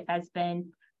 how life has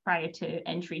been prior to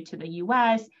entry to the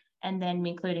US, and then we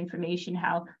include information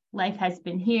how life has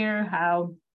been here,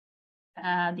 how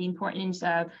the importance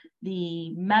of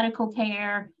the medical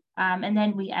care, and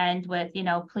then we end with,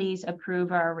 please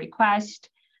approve our request.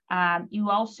 You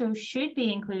also should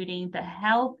be including the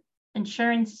health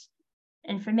insurance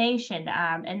information.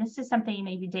 And this is something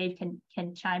maybe Dave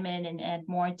can chime in and add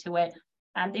more to it.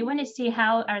 They want to see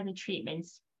how are the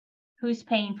treatments, who's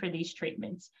paying for these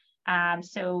treatments.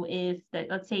 So if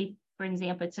let's say, for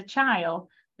example, it's a child,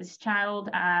 this child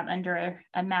under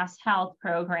a mass health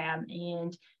program,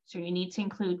 and so you need to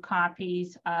include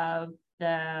copies of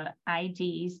the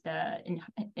IDs, the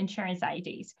insurance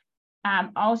IDs.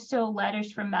 Also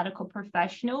letters from medical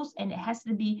professionals, and it has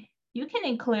to be, you can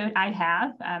include,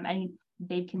 and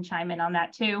Dave can chime in on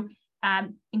that too.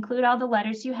 Include all the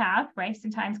letters you have, right?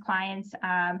 Sometimes clients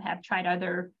have tried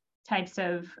other types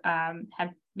of,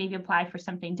 have maybe applied for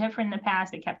something different in the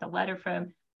past. They kept a letter from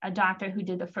a doctor who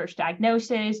did the first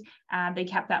diagnosis. They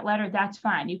kept that letter, that's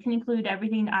fine. You can include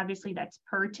everything, obviously, that's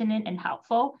pertinent and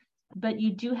helpful, but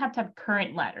you do have to have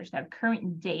current letters, have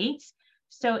current dates.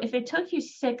 So if it took you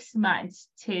 6 months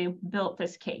to build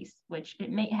this case, which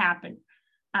it may happen,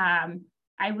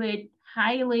 I would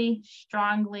highly,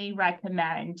 strongly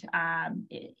recommend,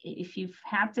 if you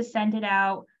have to send it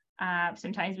out,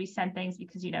 sometimes we send things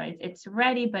because, it's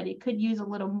ready, but it could use a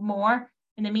little more.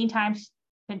 In the meantime,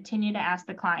 continue to ask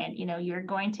the client, you're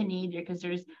going to need, because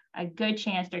there's a good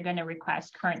chance they're going to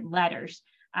request current letters.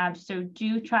 So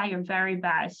do try your very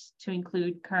best to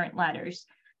include current letters.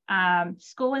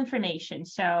 School information,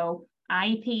 so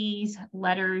IEPs,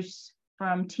 letters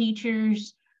from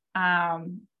teachers.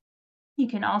 You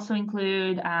can also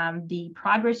include the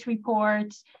progress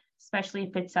reports, especially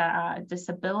if it's a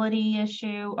disability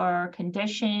issue or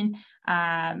condition,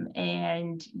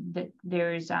 and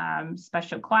there's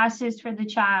special classes for the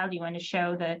child. You want to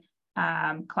show the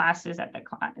classes that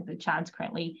the child's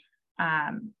currently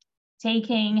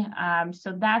taking.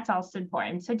 So that's also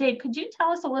important. So Dave, could you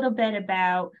tell us a little bit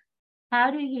about how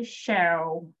do you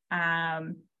show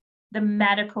the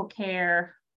medical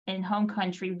care in home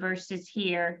country versus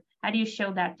here? How do you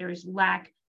show that there's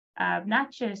lack of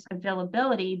not just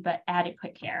availability, but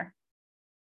adequate care?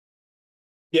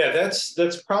 Yeah,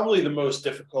 that's probably the most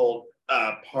difficult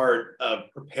part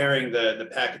of preparing the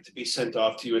packet to be sent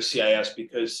off to USCIS,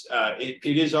 because it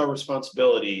is our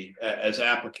responsibility as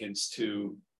applicants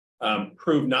to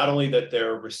prove not only that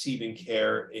they're receiving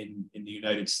care in the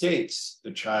United States,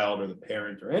 the child or the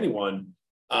parent or anyone,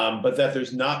 but that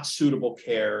there's not suitable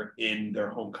care in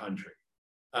their home country.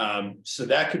 So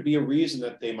that could be a reason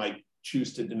that they might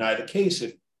choose to deny the case.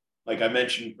 If, like I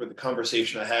mentioned for the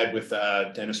conversation I had with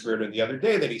Dennis Reardon the other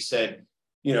day, that he said,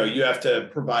 you have to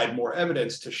provide more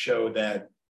evidence to show that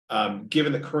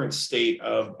given the current state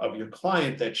of your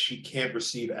client, that she can't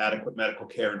receive adequate medical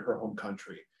care in her home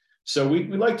country. So we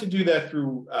like to do that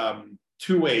through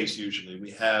 2 ways usually.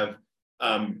 We have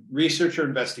research or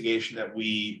investigation that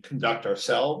we conduct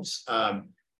ourselves.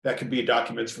 That could be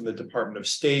documents from the Department of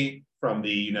State, from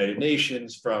the United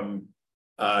Nations, from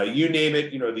you name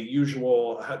it, the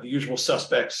usual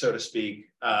suspects, so to speak,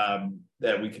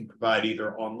 that we can provide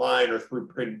either online or through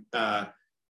print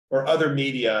or other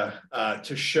media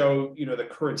to show, the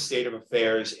current state of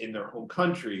affairs in their home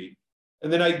country.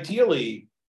 And then ideally,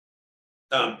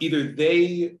 either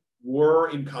they were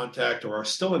in contact or are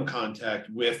still in contact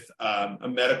with a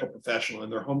medical professional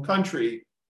in their home country.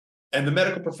 And the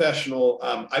medical professional,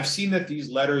 I've seen that these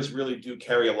letters really do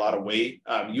carry a lot of weight.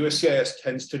 USCIS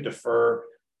tends to defer.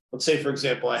 Let's say, for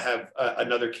example, I have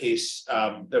another case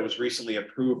that was recently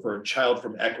approved for a child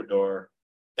from Ecuador,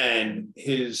 and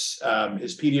his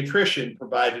pediatrician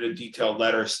provided a detailed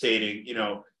letter stating,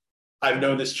 I've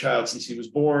known this child since he was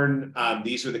born.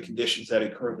 These are the conditions that he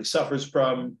currently suffers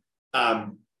from.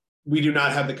 We do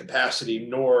not have the capacity,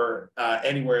 nor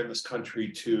anywhere in this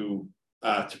country, to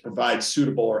provide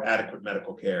suitable or adequate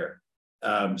medical care.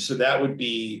 So that would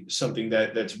be something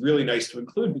that's really nice to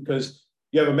include, because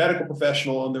you have a medical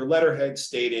professional on their letterhead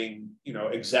stating,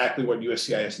 exactly what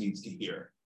USCIS needs to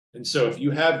hear. And so if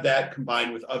you have that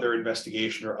combined with other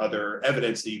investigation or other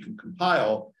evidence that you can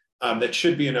compile, that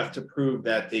should be enough to prove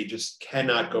that they just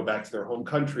cannot go back to their home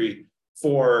country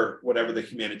for whatever the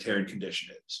humanitarian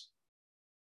condition is.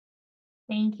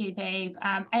 Thank you, Dave.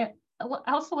 I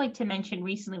also like to mention,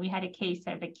 recently we had a case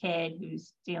of a kid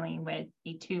who's dealing with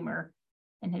a tumor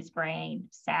in his brain,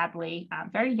 sadly,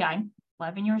 very young,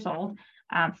 11 years old,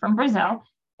 from Brazil.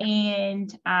 And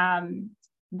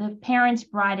the parents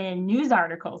brought in news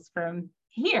articles from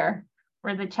here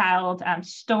where the child's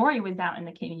story was out in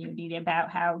the community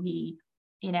about how he,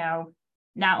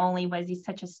 not only was he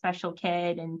such a special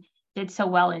kid and did so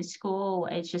well in school,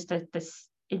 it's just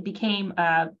it became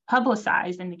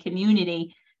publicized in the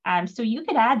community. So you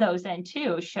could add those in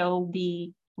too, show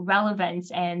the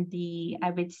relevance and the, I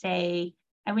would say,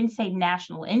 I wouldn't say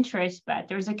national interest, but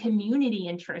there's a community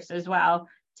interest as well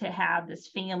to have this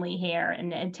family here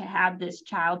and to have this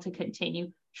child to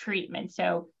continue treatment.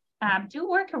 So do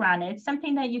work around it. It's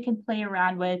something that you can play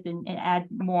around with and add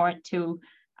more to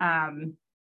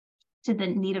the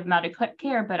need of medical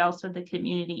care, but also the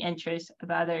community interest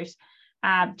of others.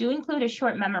 Do include a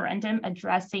short memorandum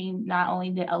addressing not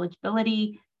only the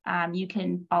eligibility, you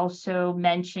can also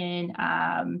mention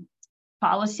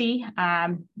policy.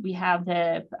 We have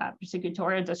the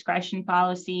prosecutorial discretion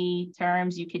policy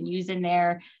terms you can use in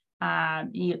there.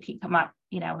 You can come up,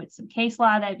 with some case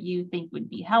law that you think would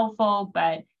be helpful,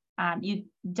 but you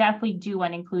definitely do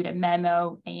want to include a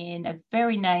memo and a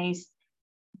very nice,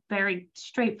 very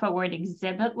straightforward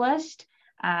exhibit list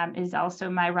is also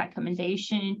my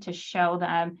recommendation to show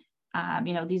them,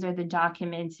 these are the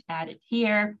documents added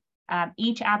here.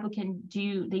 Each applicant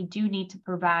do need to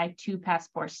provide 2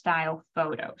 passport style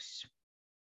photos.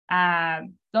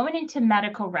 Going into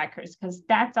medical records, because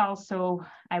that's also,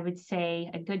 I would say,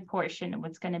 a good portion of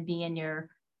what's going to be in your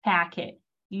packet.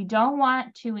 You don't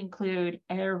want to include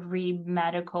every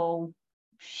medical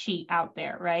sheet out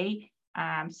there, right?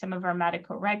 Some of our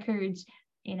medical records,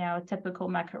 a typical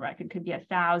medical record could be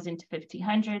 1,000 to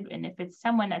 1,500. And if it's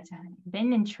someone that's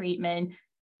been in treatment,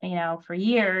 for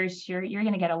years, you're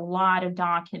going to get a lot of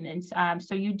documents.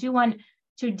 So you do want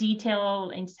to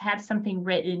detail and have something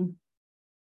written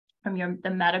from the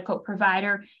medical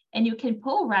provider, and you can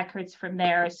pull records from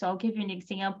there. So I'll give you an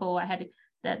example. I had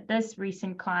this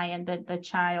recent client, that the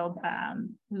child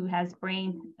who has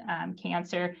brain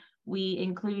cancer, we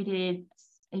included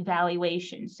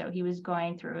evaluations. So he was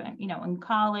going through,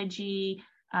 oncology,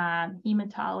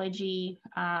 hematology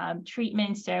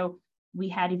treatment. So we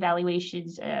had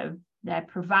evaluations that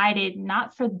provided,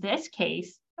 not for this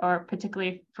case, or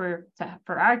particularly for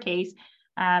our case,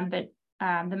 but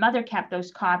the mother kept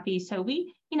those copies. So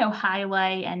we,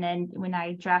 highlight, and then when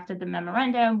I drafted the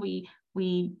memorandum,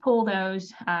 we pull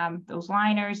those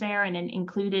liners there and then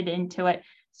include it into it.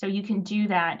 So you can do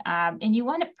that. And you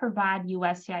want to provide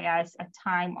USCIS a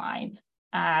timeline.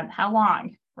 How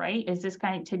long, right? Is this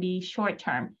going to be short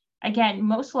term? Again,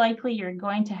 most likely you're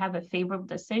going to have a favorable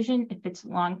decision if it's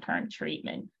long-term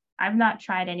treatment. I've not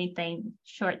tried anything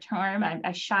short-term.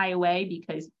 I shy away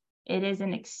because it is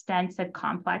an extensive,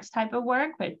 complex type of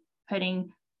work, but putting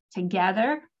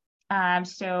together.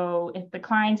 So if the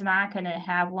client's not going to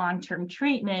have long-term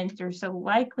treatment, there's a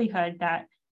likelihood that,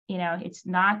 it's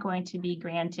not going to be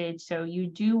granted. So you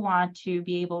do want to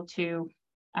be able to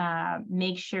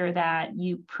make sure that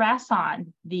you press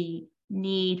on the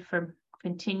need for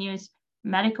continuous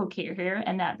medical care here,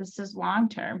 and that this is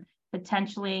long-term,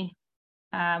 potentially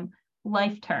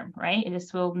life-term, right? And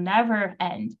this will never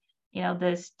end.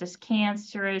 This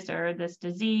cancerous or this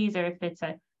disease, or if it's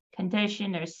a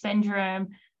condition or syndrome,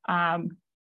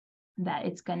 that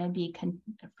it's going to be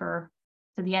to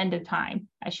the end of time,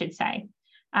 I should say.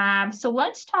 So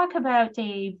let's talk about,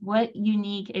 Dave, what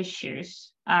unique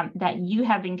issues that you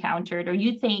have encountered or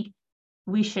you think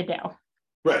we should know.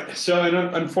 Right. So,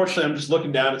 and unfortunately, I'm just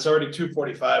looking down. It's already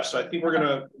 2:45, so I think we're going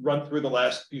to run through the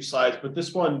last few slides. But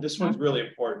this one's really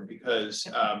important because,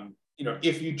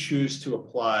 if you choose to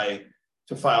apply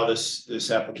to file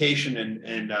this application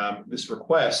and this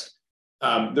request,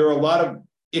 there are a lot of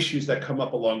issues that come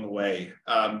up along the way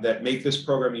that make this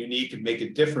program unique and make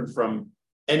it different from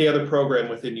any other program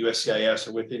within USCIS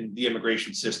or within the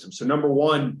immigration system. So, number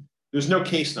one, there's no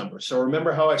case number. So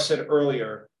remember how I said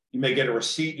earlier, you may get a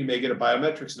receipt, you may get a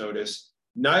biometrics notice.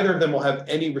 Neither of them will have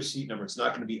any receipt number. It's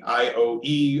not going to be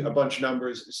IOE, a bunch of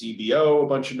numbers, ZBO, a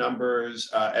bunch of numbers,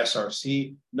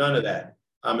 SRC, none of that.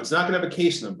 It's not going to have a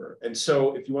case number. And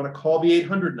so if you want to call the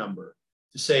 800 number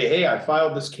to say, hey, I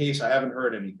filed this case, I haven't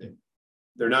heard anything,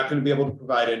 they're not going to be able to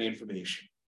provide any information.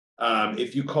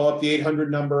 If you call up the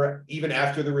 800 number, even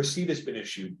after the receipt has been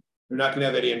issued, they're not going to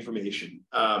have any information.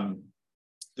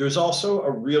 There's also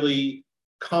a really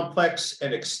complex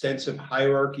and extensive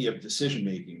hierarchy of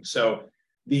decision-making. So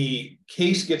the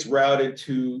case gets routed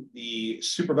to the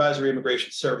supervisory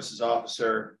immigration services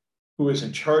officer who is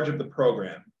in charge of the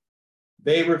program.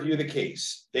 They review the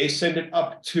case. They send it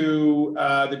up to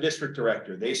the district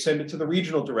director. They send it to the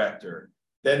regional director.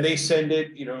 Then they send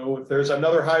it, if there's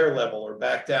another higher level, or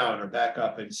back down or back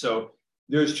up. And so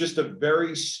there's just a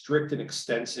very strict and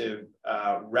extensive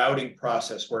routing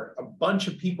process where a bunch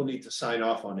of people need to sign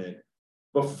off on it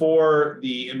before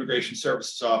the immigration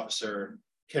services officer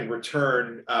can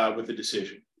return with a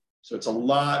decision. So it's a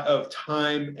lot of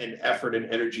time and effort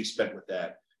and energy spent with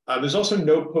that. There's also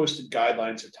no posted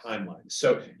guidelines or timelines.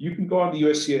 So you can go on the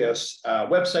USCIS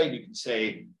website, you can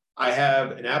say, I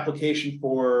have an application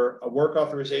for a work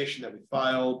authorization that we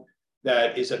filed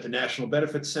that is at the National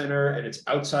Benefits Center, and it's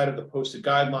outside of the posted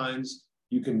guidelines.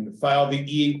 You can file the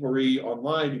e-inquiry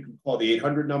online. You can call the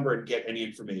 800 number and get any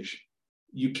information.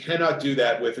 You cannot do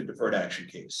that with a deferred action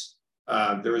case.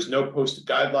 There is no posted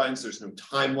guidelines. There's no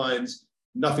timelines,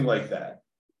 nothing like that.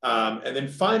 And then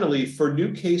finally, for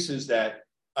new cases that,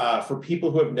 for people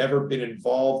who have never been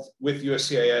involved with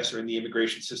USCIS or in the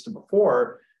immigration system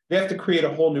before, they have to create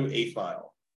a whole new A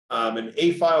file. An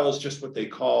A file is just what they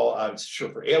call, it's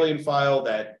short for alien file,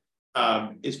 that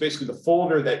is basically the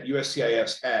folder that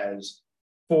USCIS has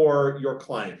for your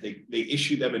client. They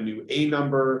issue them a new A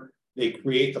number, they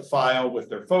create the file with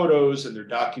their photos and their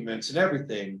documents and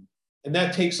everything. And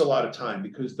that takes a lot of time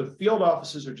because the field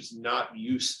offices are just not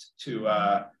used to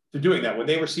doing that. When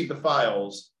they receive the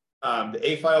files, the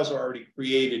A files are already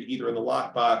created either in the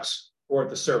lockbox or at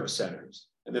the service centers.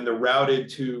 And then they're routed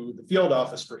to the field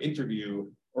office for interview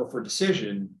or for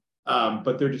decision,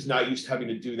 but they're just not used to having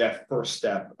to do that first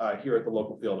step here at the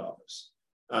local field office.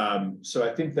 So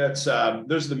I think that's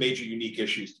those are the major unique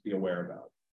issues to be aware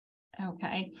about.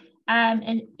 Okay.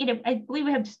 And I believe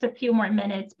we have just a few more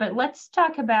minutes, but let's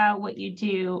talk about what you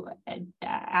do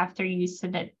after you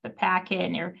submit the packet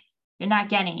and you're not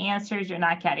getting answers, you're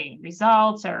not getting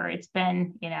results, or it's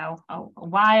been a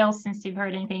while since you've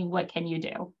heard anything. What can you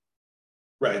do?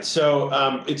 Right.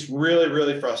 So it's really,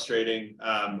 really frustrating.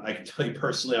 I can tell you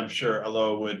personally, I'm sure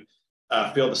Aloha would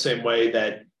feel the same way,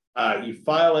 that you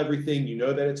file everything, you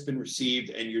know that it's been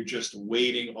received, and you're just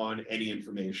waiting on any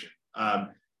information.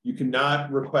 You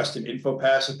cannot request an info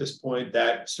pass at this point.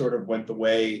 That sort of went the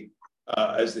way,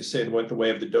 as they say, went the way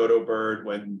of the dodo bird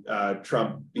when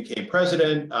Trump became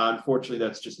president. Unfortunately,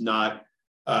 that's just not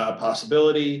a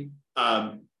possibility.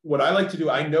 What I like to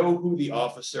do, I know who the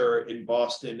officer in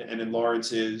Boston and in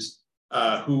Lawrence is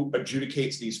who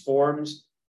adjudicates these forms.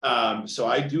 So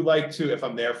I do like to, if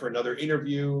I'm there for another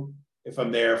interview, if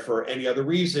I'm there for any other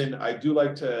reason, I do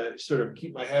like to sort of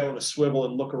keep my head on a swivel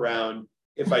and look around.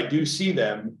 If I do see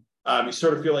them, you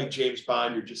sort of feel like James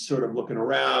Bond. You're just sort of looking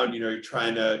around. You're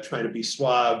trying to be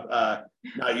suave,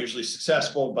 not usually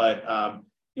successful, but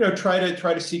try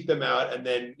to seek them out. And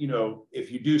then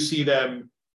if you do see them,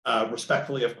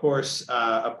 respectfully, of course,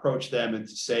 approach them and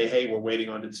to say, hey, we're waiting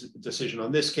on a decision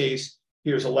on this case.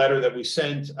 Here's a letter that we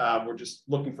sent. We're just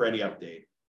looking for any update.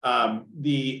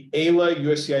 The ALA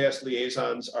USCIS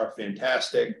liaisons are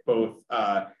fantastic, both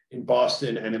in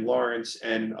Boston and in Lawrence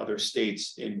and in other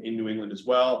states in New England as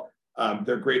well.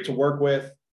 They're great to work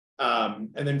with.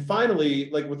 And then finally,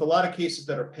 like with a lot of cases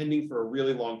that are pending for a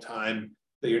really long time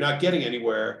that you're not getting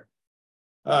anywhere,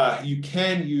 you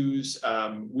can use,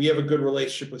 we have a good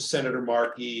relationship with Senator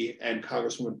Markey and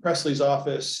Congresswoman Presley's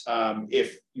office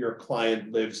if your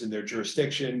client lives in their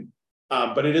jurisdiction.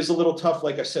 But it is a little tough.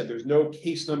 Like I said, there's no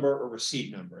case number or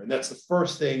receipt number. And that's the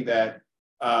first thing that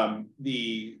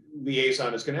the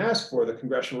liaison is going to ask for, the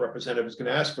congressional representative is going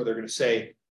to ask for. They're going to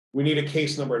say, we need a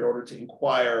case number in order to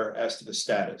inquire as to the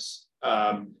status.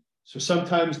 So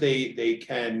sometimes they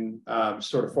can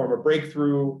sort of form a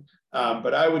breakthrough,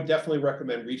 but I would definitely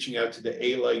recommend reaching out to the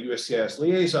ALA USCIS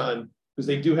liaison because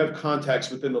they do have contacts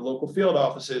within the local field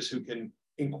offices who can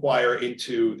inquire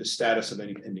into the status of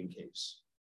any pending case.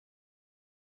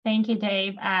 Thank you,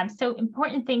 Dave. So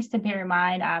important things to bear in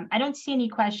mind. I don't see any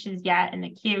questions yet in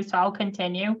the queue, so I'll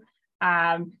continue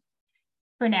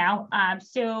for now.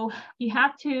 So you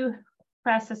have to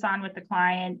press this on with the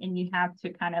client and you have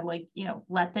to kind of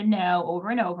let them know over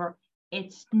and over,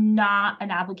 it's not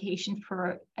an application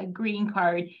for a green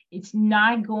card. It's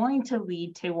not going to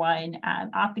lead to one.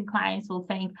 Often clients will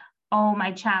think, oh,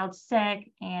 my child's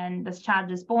sick and this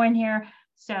child is born here.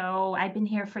 So I've been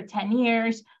here for 10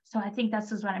 years. So I think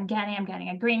this is what I'm getting. I'm getting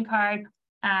a green card.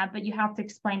 But you have to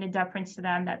explain the difference to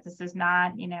them that this is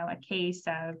not, a case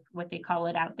of what they call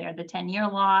it out there, the 10-year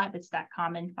law. It's that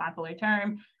common popular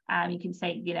term. You can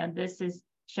say, this is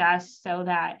just so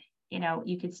that,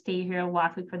 you could stay here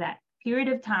lawfully for that period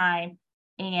of time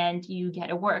and you get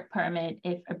a work permit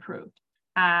if approved.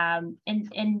 And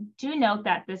do note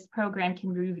that this program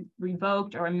can be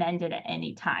revoked or amended at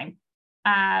any time.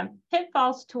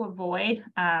 Pitfalls to avoid.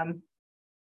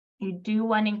 You do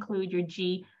want to include your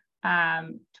G28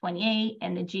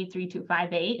 and the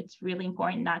G3258. It's really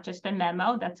important, not just a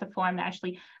memo. That's a form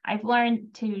actually I've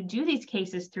learned to do these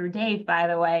cases through Dave, by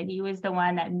the way. He was the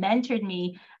one that mentored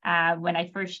me when I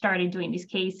first started doing these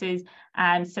cases.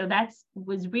 So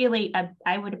was really,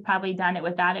 I would have probably done it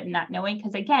without it not knowing,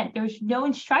 because again, there's no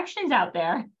instructions out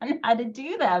there on how to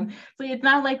do them. So it's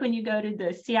not like when you go to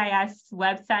the CIS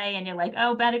website and you're like,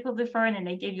 oh, medical deferred, and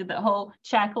they give you the whole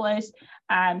checklist.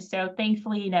 So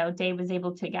thankfully, Dave was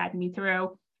able to guide me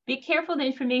through. Be careful the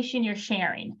information you're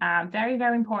sharing. Very,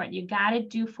 very important. You got to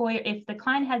do FOIA. If the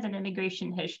client has an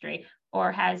immigration history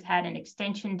or has had an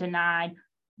extension denied,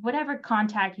 whatever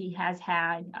contact he has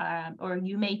had, or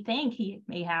you may think he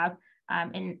may have,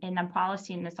 in a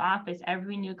policy in this office,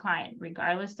 every new client,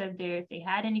 regardless of if they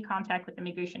had any contact with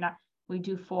immigration, we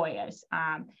do FOIAs.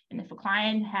 And if a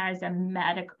client has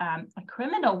a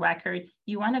criminal record,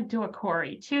 you want to do a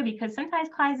query too, because sometimes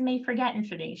clients may forget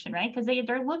information, right? Because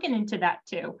they're looking into that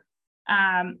too.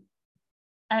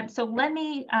 So let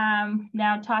me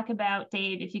now talk about,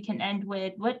 Dave, if you can end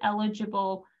with what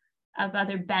eligible of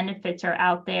other benefits are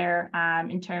out there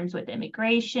in terms with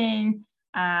immigration,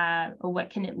 or what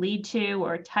can it lead to,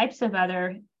 or types of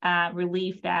other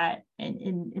relief that,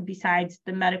 and besides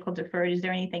the medical deferred, is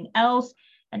there anything else?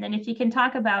 And then if you can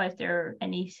talk about if there are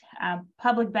any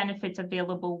public benefits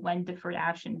available when deferred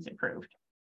action is approved.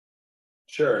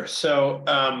 Sure. So,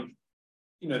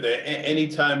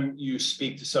 anytime you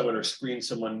speak to someone or screen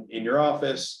someone in your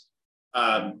office,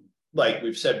 like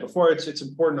we've said before, it's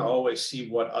important to always see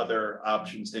what other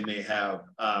options they may have.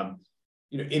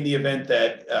 In the event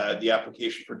that the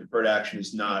application for deferred action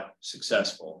is not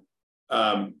successful.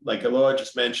 Like Aloha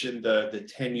just mentioned, the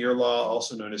 10-year law,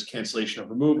 also known as cancellation of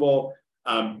removal.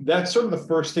 That's sort of the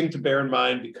first thing to bear in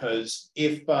mind, because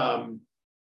if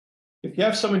you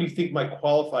have someone you think might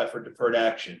qualify for deferred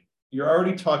action, you're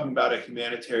already talking about a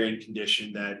humanitarian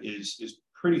condition that is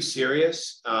pretty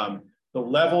serious. The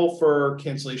level for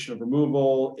cancellation of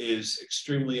removal is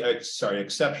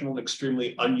exceptional and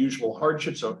extremely unusual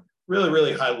hardship. So really,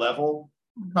 really high level,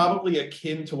 probably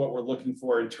akin to what we're looking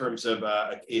for in terms of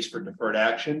a case for deferred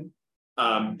action.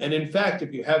 And in fact,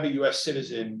 if you have a US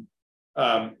citizen,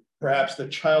 perhaps the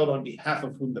child on behalf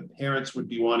of whom the parents would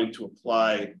be wanting to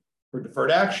apply for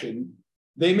deferred action,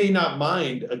 they may not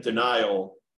mind a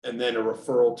denial and then a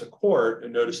referral to court, a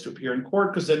notice to appear in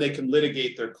court, because then they can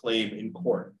litigate their claim in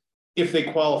court if they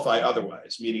qualify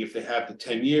otherwise, meaning if they have the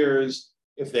 10 years,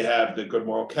 if they have the good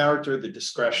moral character, the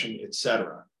discretion, et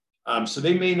cetera. So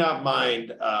they may not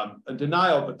mind a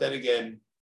denial, but then again,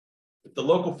 if the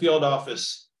local field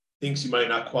office thinks you might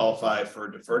not qualify for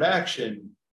deferred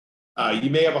action, you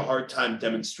may have a hard time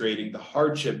demonstrating the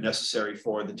hardship necessary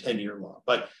for the 10-year law.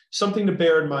 But something to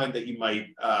bear in mind that you might,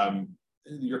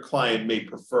 your client may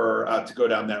prefer to go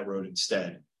down that road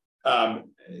instead.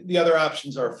 The other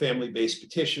options are family-based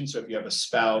petitions. So if you have a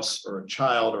spouse or a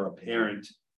child or a parent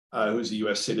who's a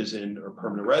US citizen or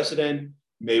permanent resident,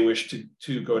 may wish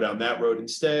to go down that road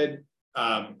instead.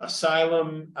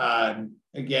 Asylum,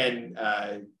 again,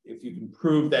 if you can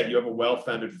prove that you have a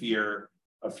well-founded fear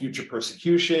of future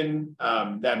persecution,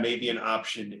 that may be an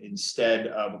option instead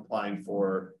of applying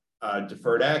for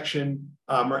deferred action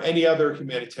or any other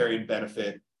humanitarian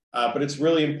benefit. But it's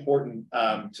really important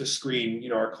to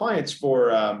screen, our clients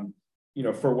for,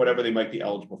 for whatever they might be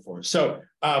eligible for. So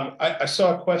I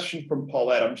saw a question from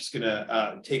Paulette. I'm just going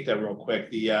to take that real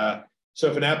quick. So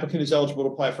if an applicant is eligible to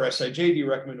apply for SIJ, do you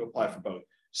recommend to apply for both?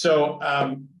 So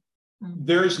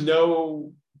there's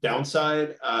no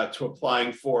downside to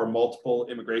applying for multiple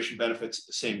immigration benefits at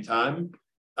the same time.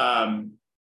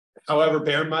 However,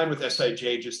 bear in mind with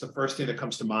SIJ, just the first thing that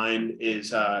comes to mind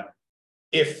is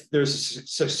if there's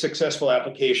a successful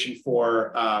application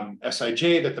for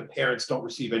SIJ, that the parents don't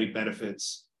receive any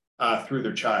benefits through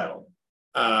their child.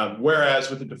 Whereas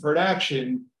with the deferred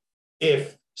action,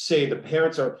 if, say, the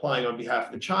parents are applying on behalf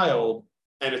of the child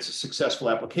and it's a successful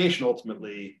application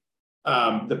ultimately,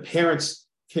 the parents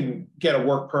can get a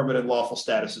work permit and lawful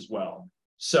status as well.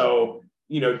 So,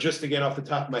 just again, off the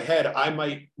top of my head, I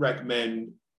might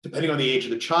recommend, depending on the age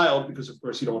of the child, because of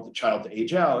course you don't want the child to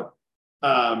age out,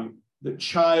 the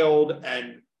child,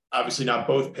 and obviously not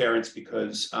both parents,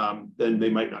 because then they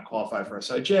might not qualify for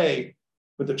SIJ,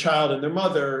 but the child and their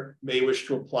mother may wish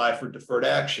to apply for deferred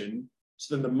action.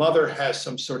 So then the mother has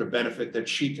some sort of benefit that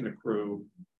she can accrue.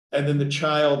 And then the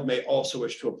child may also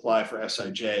wish to apply for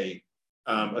SIJ,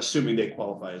 assuming they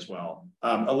qualify as well.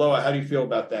 Aloha, how do you feel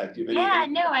about that? Do you have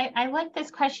any? No, I like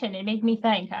this question. It made me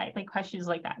think. I like questions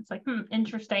like that. It's like,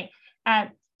 interesting.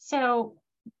 So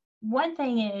one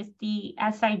thing is the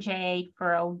SIJ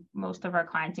for most of our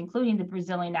clients, including the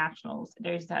Brazilian nationals,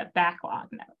 there's a backlog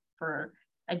now for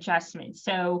adjustment.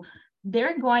 So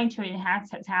they're going to, and has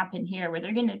happened here, where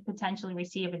they're going to potentially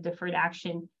receive a deferred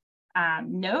action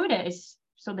notice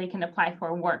so they can apply for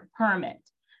a work permit.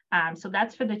 So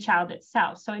that's for the child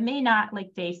itself. So it may not,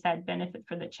 like Dave said, benefit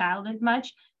for the child as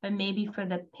much, but maybe for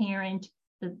the parent,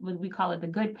 what we call it the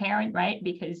good parent, right?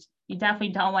 Because you definitely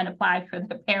don't want to apply for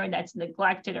the parent that's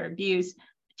neglected or abused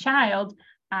the child.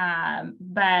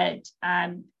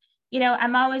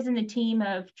 I'm always in the team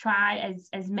of try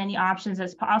as many options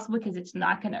as possible because it's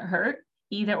not going to hurt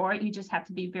either, or you just have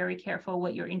to be very careful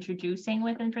what you're introducing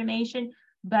with information.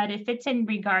 But if it's in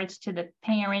regards to the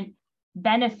parent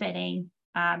benefiting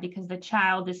because the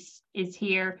child is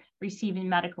here receiving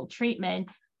medical treatment,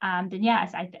 then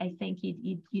yes, I think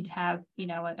you'd have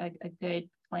a good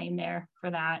claim there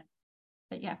for that.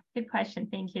 But yeah, good question.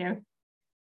 Thank you.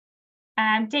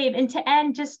 Dave, and to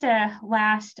end, just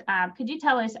last, could you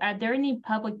tell us, are there any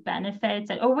public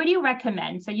benefits, or what do you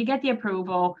recommend? So you get the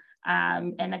approval,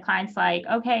 and the client's like,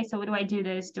 okay, so what do I do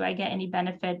this? Do I get any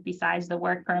benefit besides the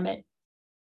work permit?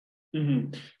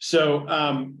 Mm-hmm. So,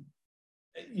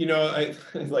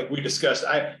 like we discussed,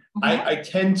 I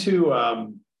tend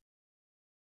to,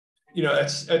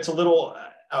 it's a little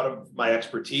out of my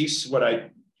expertise. What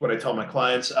I tell my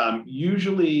clients,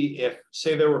 usually if,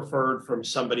 say, they're referred from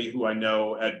somebody who I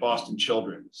know at Boston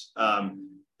Children's,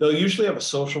 they'll usually have a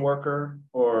social worker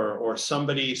or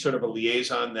somebody, sort of a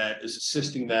liaison, that is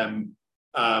assisting them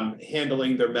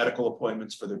handling their medical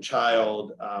appointments for their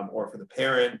child or for the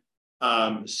parent.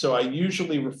 So I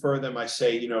usually refer them, I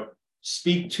say,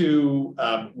 speak to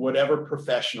whatever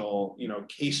professional,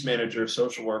 case manager,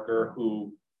 social worker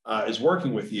who is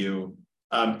working with you,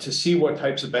 to see what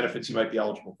types of benefits you might be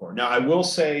eligible for. Now, I will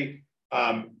say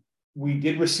we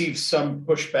did receive some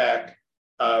pushback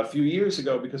a few years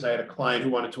ago because I had a client who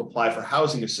wanted to apply for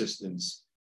housing assistance,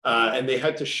 and they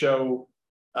had to show,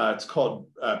 it's called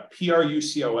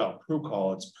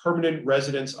PRUCOL, it's permanent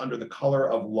residence under the color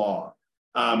of law.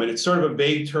 And it's sort of a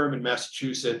vague term in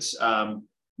Massachusetts,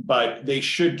 but they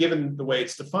should, given the way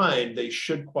it's defined, they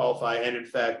should qualify. And in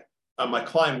fact, my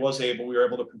client we were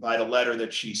able to provide a letter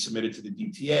that she submitted to the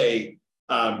DTA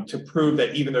to prove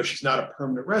that even though she's not a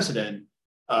permanent resident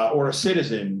or a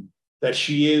citizen, that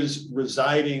she is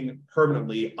residing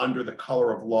permanently under the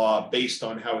color of law based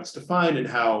on how it's defined and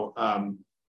how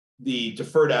the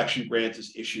deferred action grant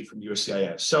is issued from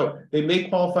USCIS. So they may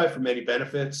qualify for many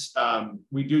benefits.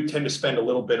 We do tend to spend a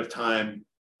little bit of time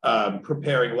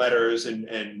preparing letters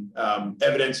and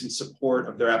evidence in support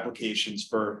of their applications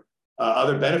for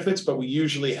other benefits, but we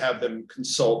usually have them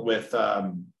consult with,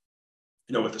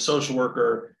 with a social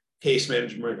worker, case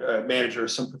manager,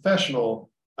 some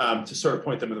professional to sort of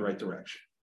point them in the right direction.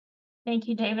 Thank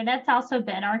you, David. That's also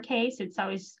been our case. It's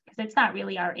always, because it's not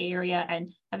really our area,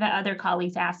 and I've had other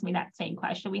colleagues ask me that same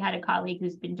question. We had a colleague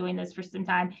who's been doing this for some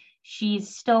time.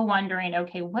 She's still wondering,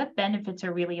 okay, what benefits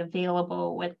are really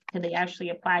available? What could they actually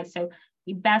apply? So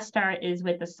the best start is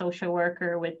with a social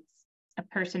worker, with a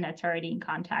person that's already in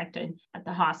contact at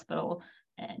the hospital.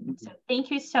 And so thank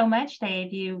you so much,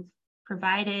 Dave. You've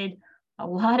provided a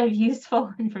lot of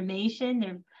useful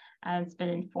information. It's been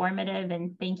informative,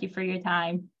 and thank you for your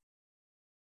time.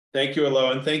 Thank you,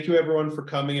 Alo, and thank you everyone for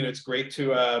coming. And it's great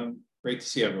to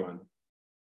see everyone.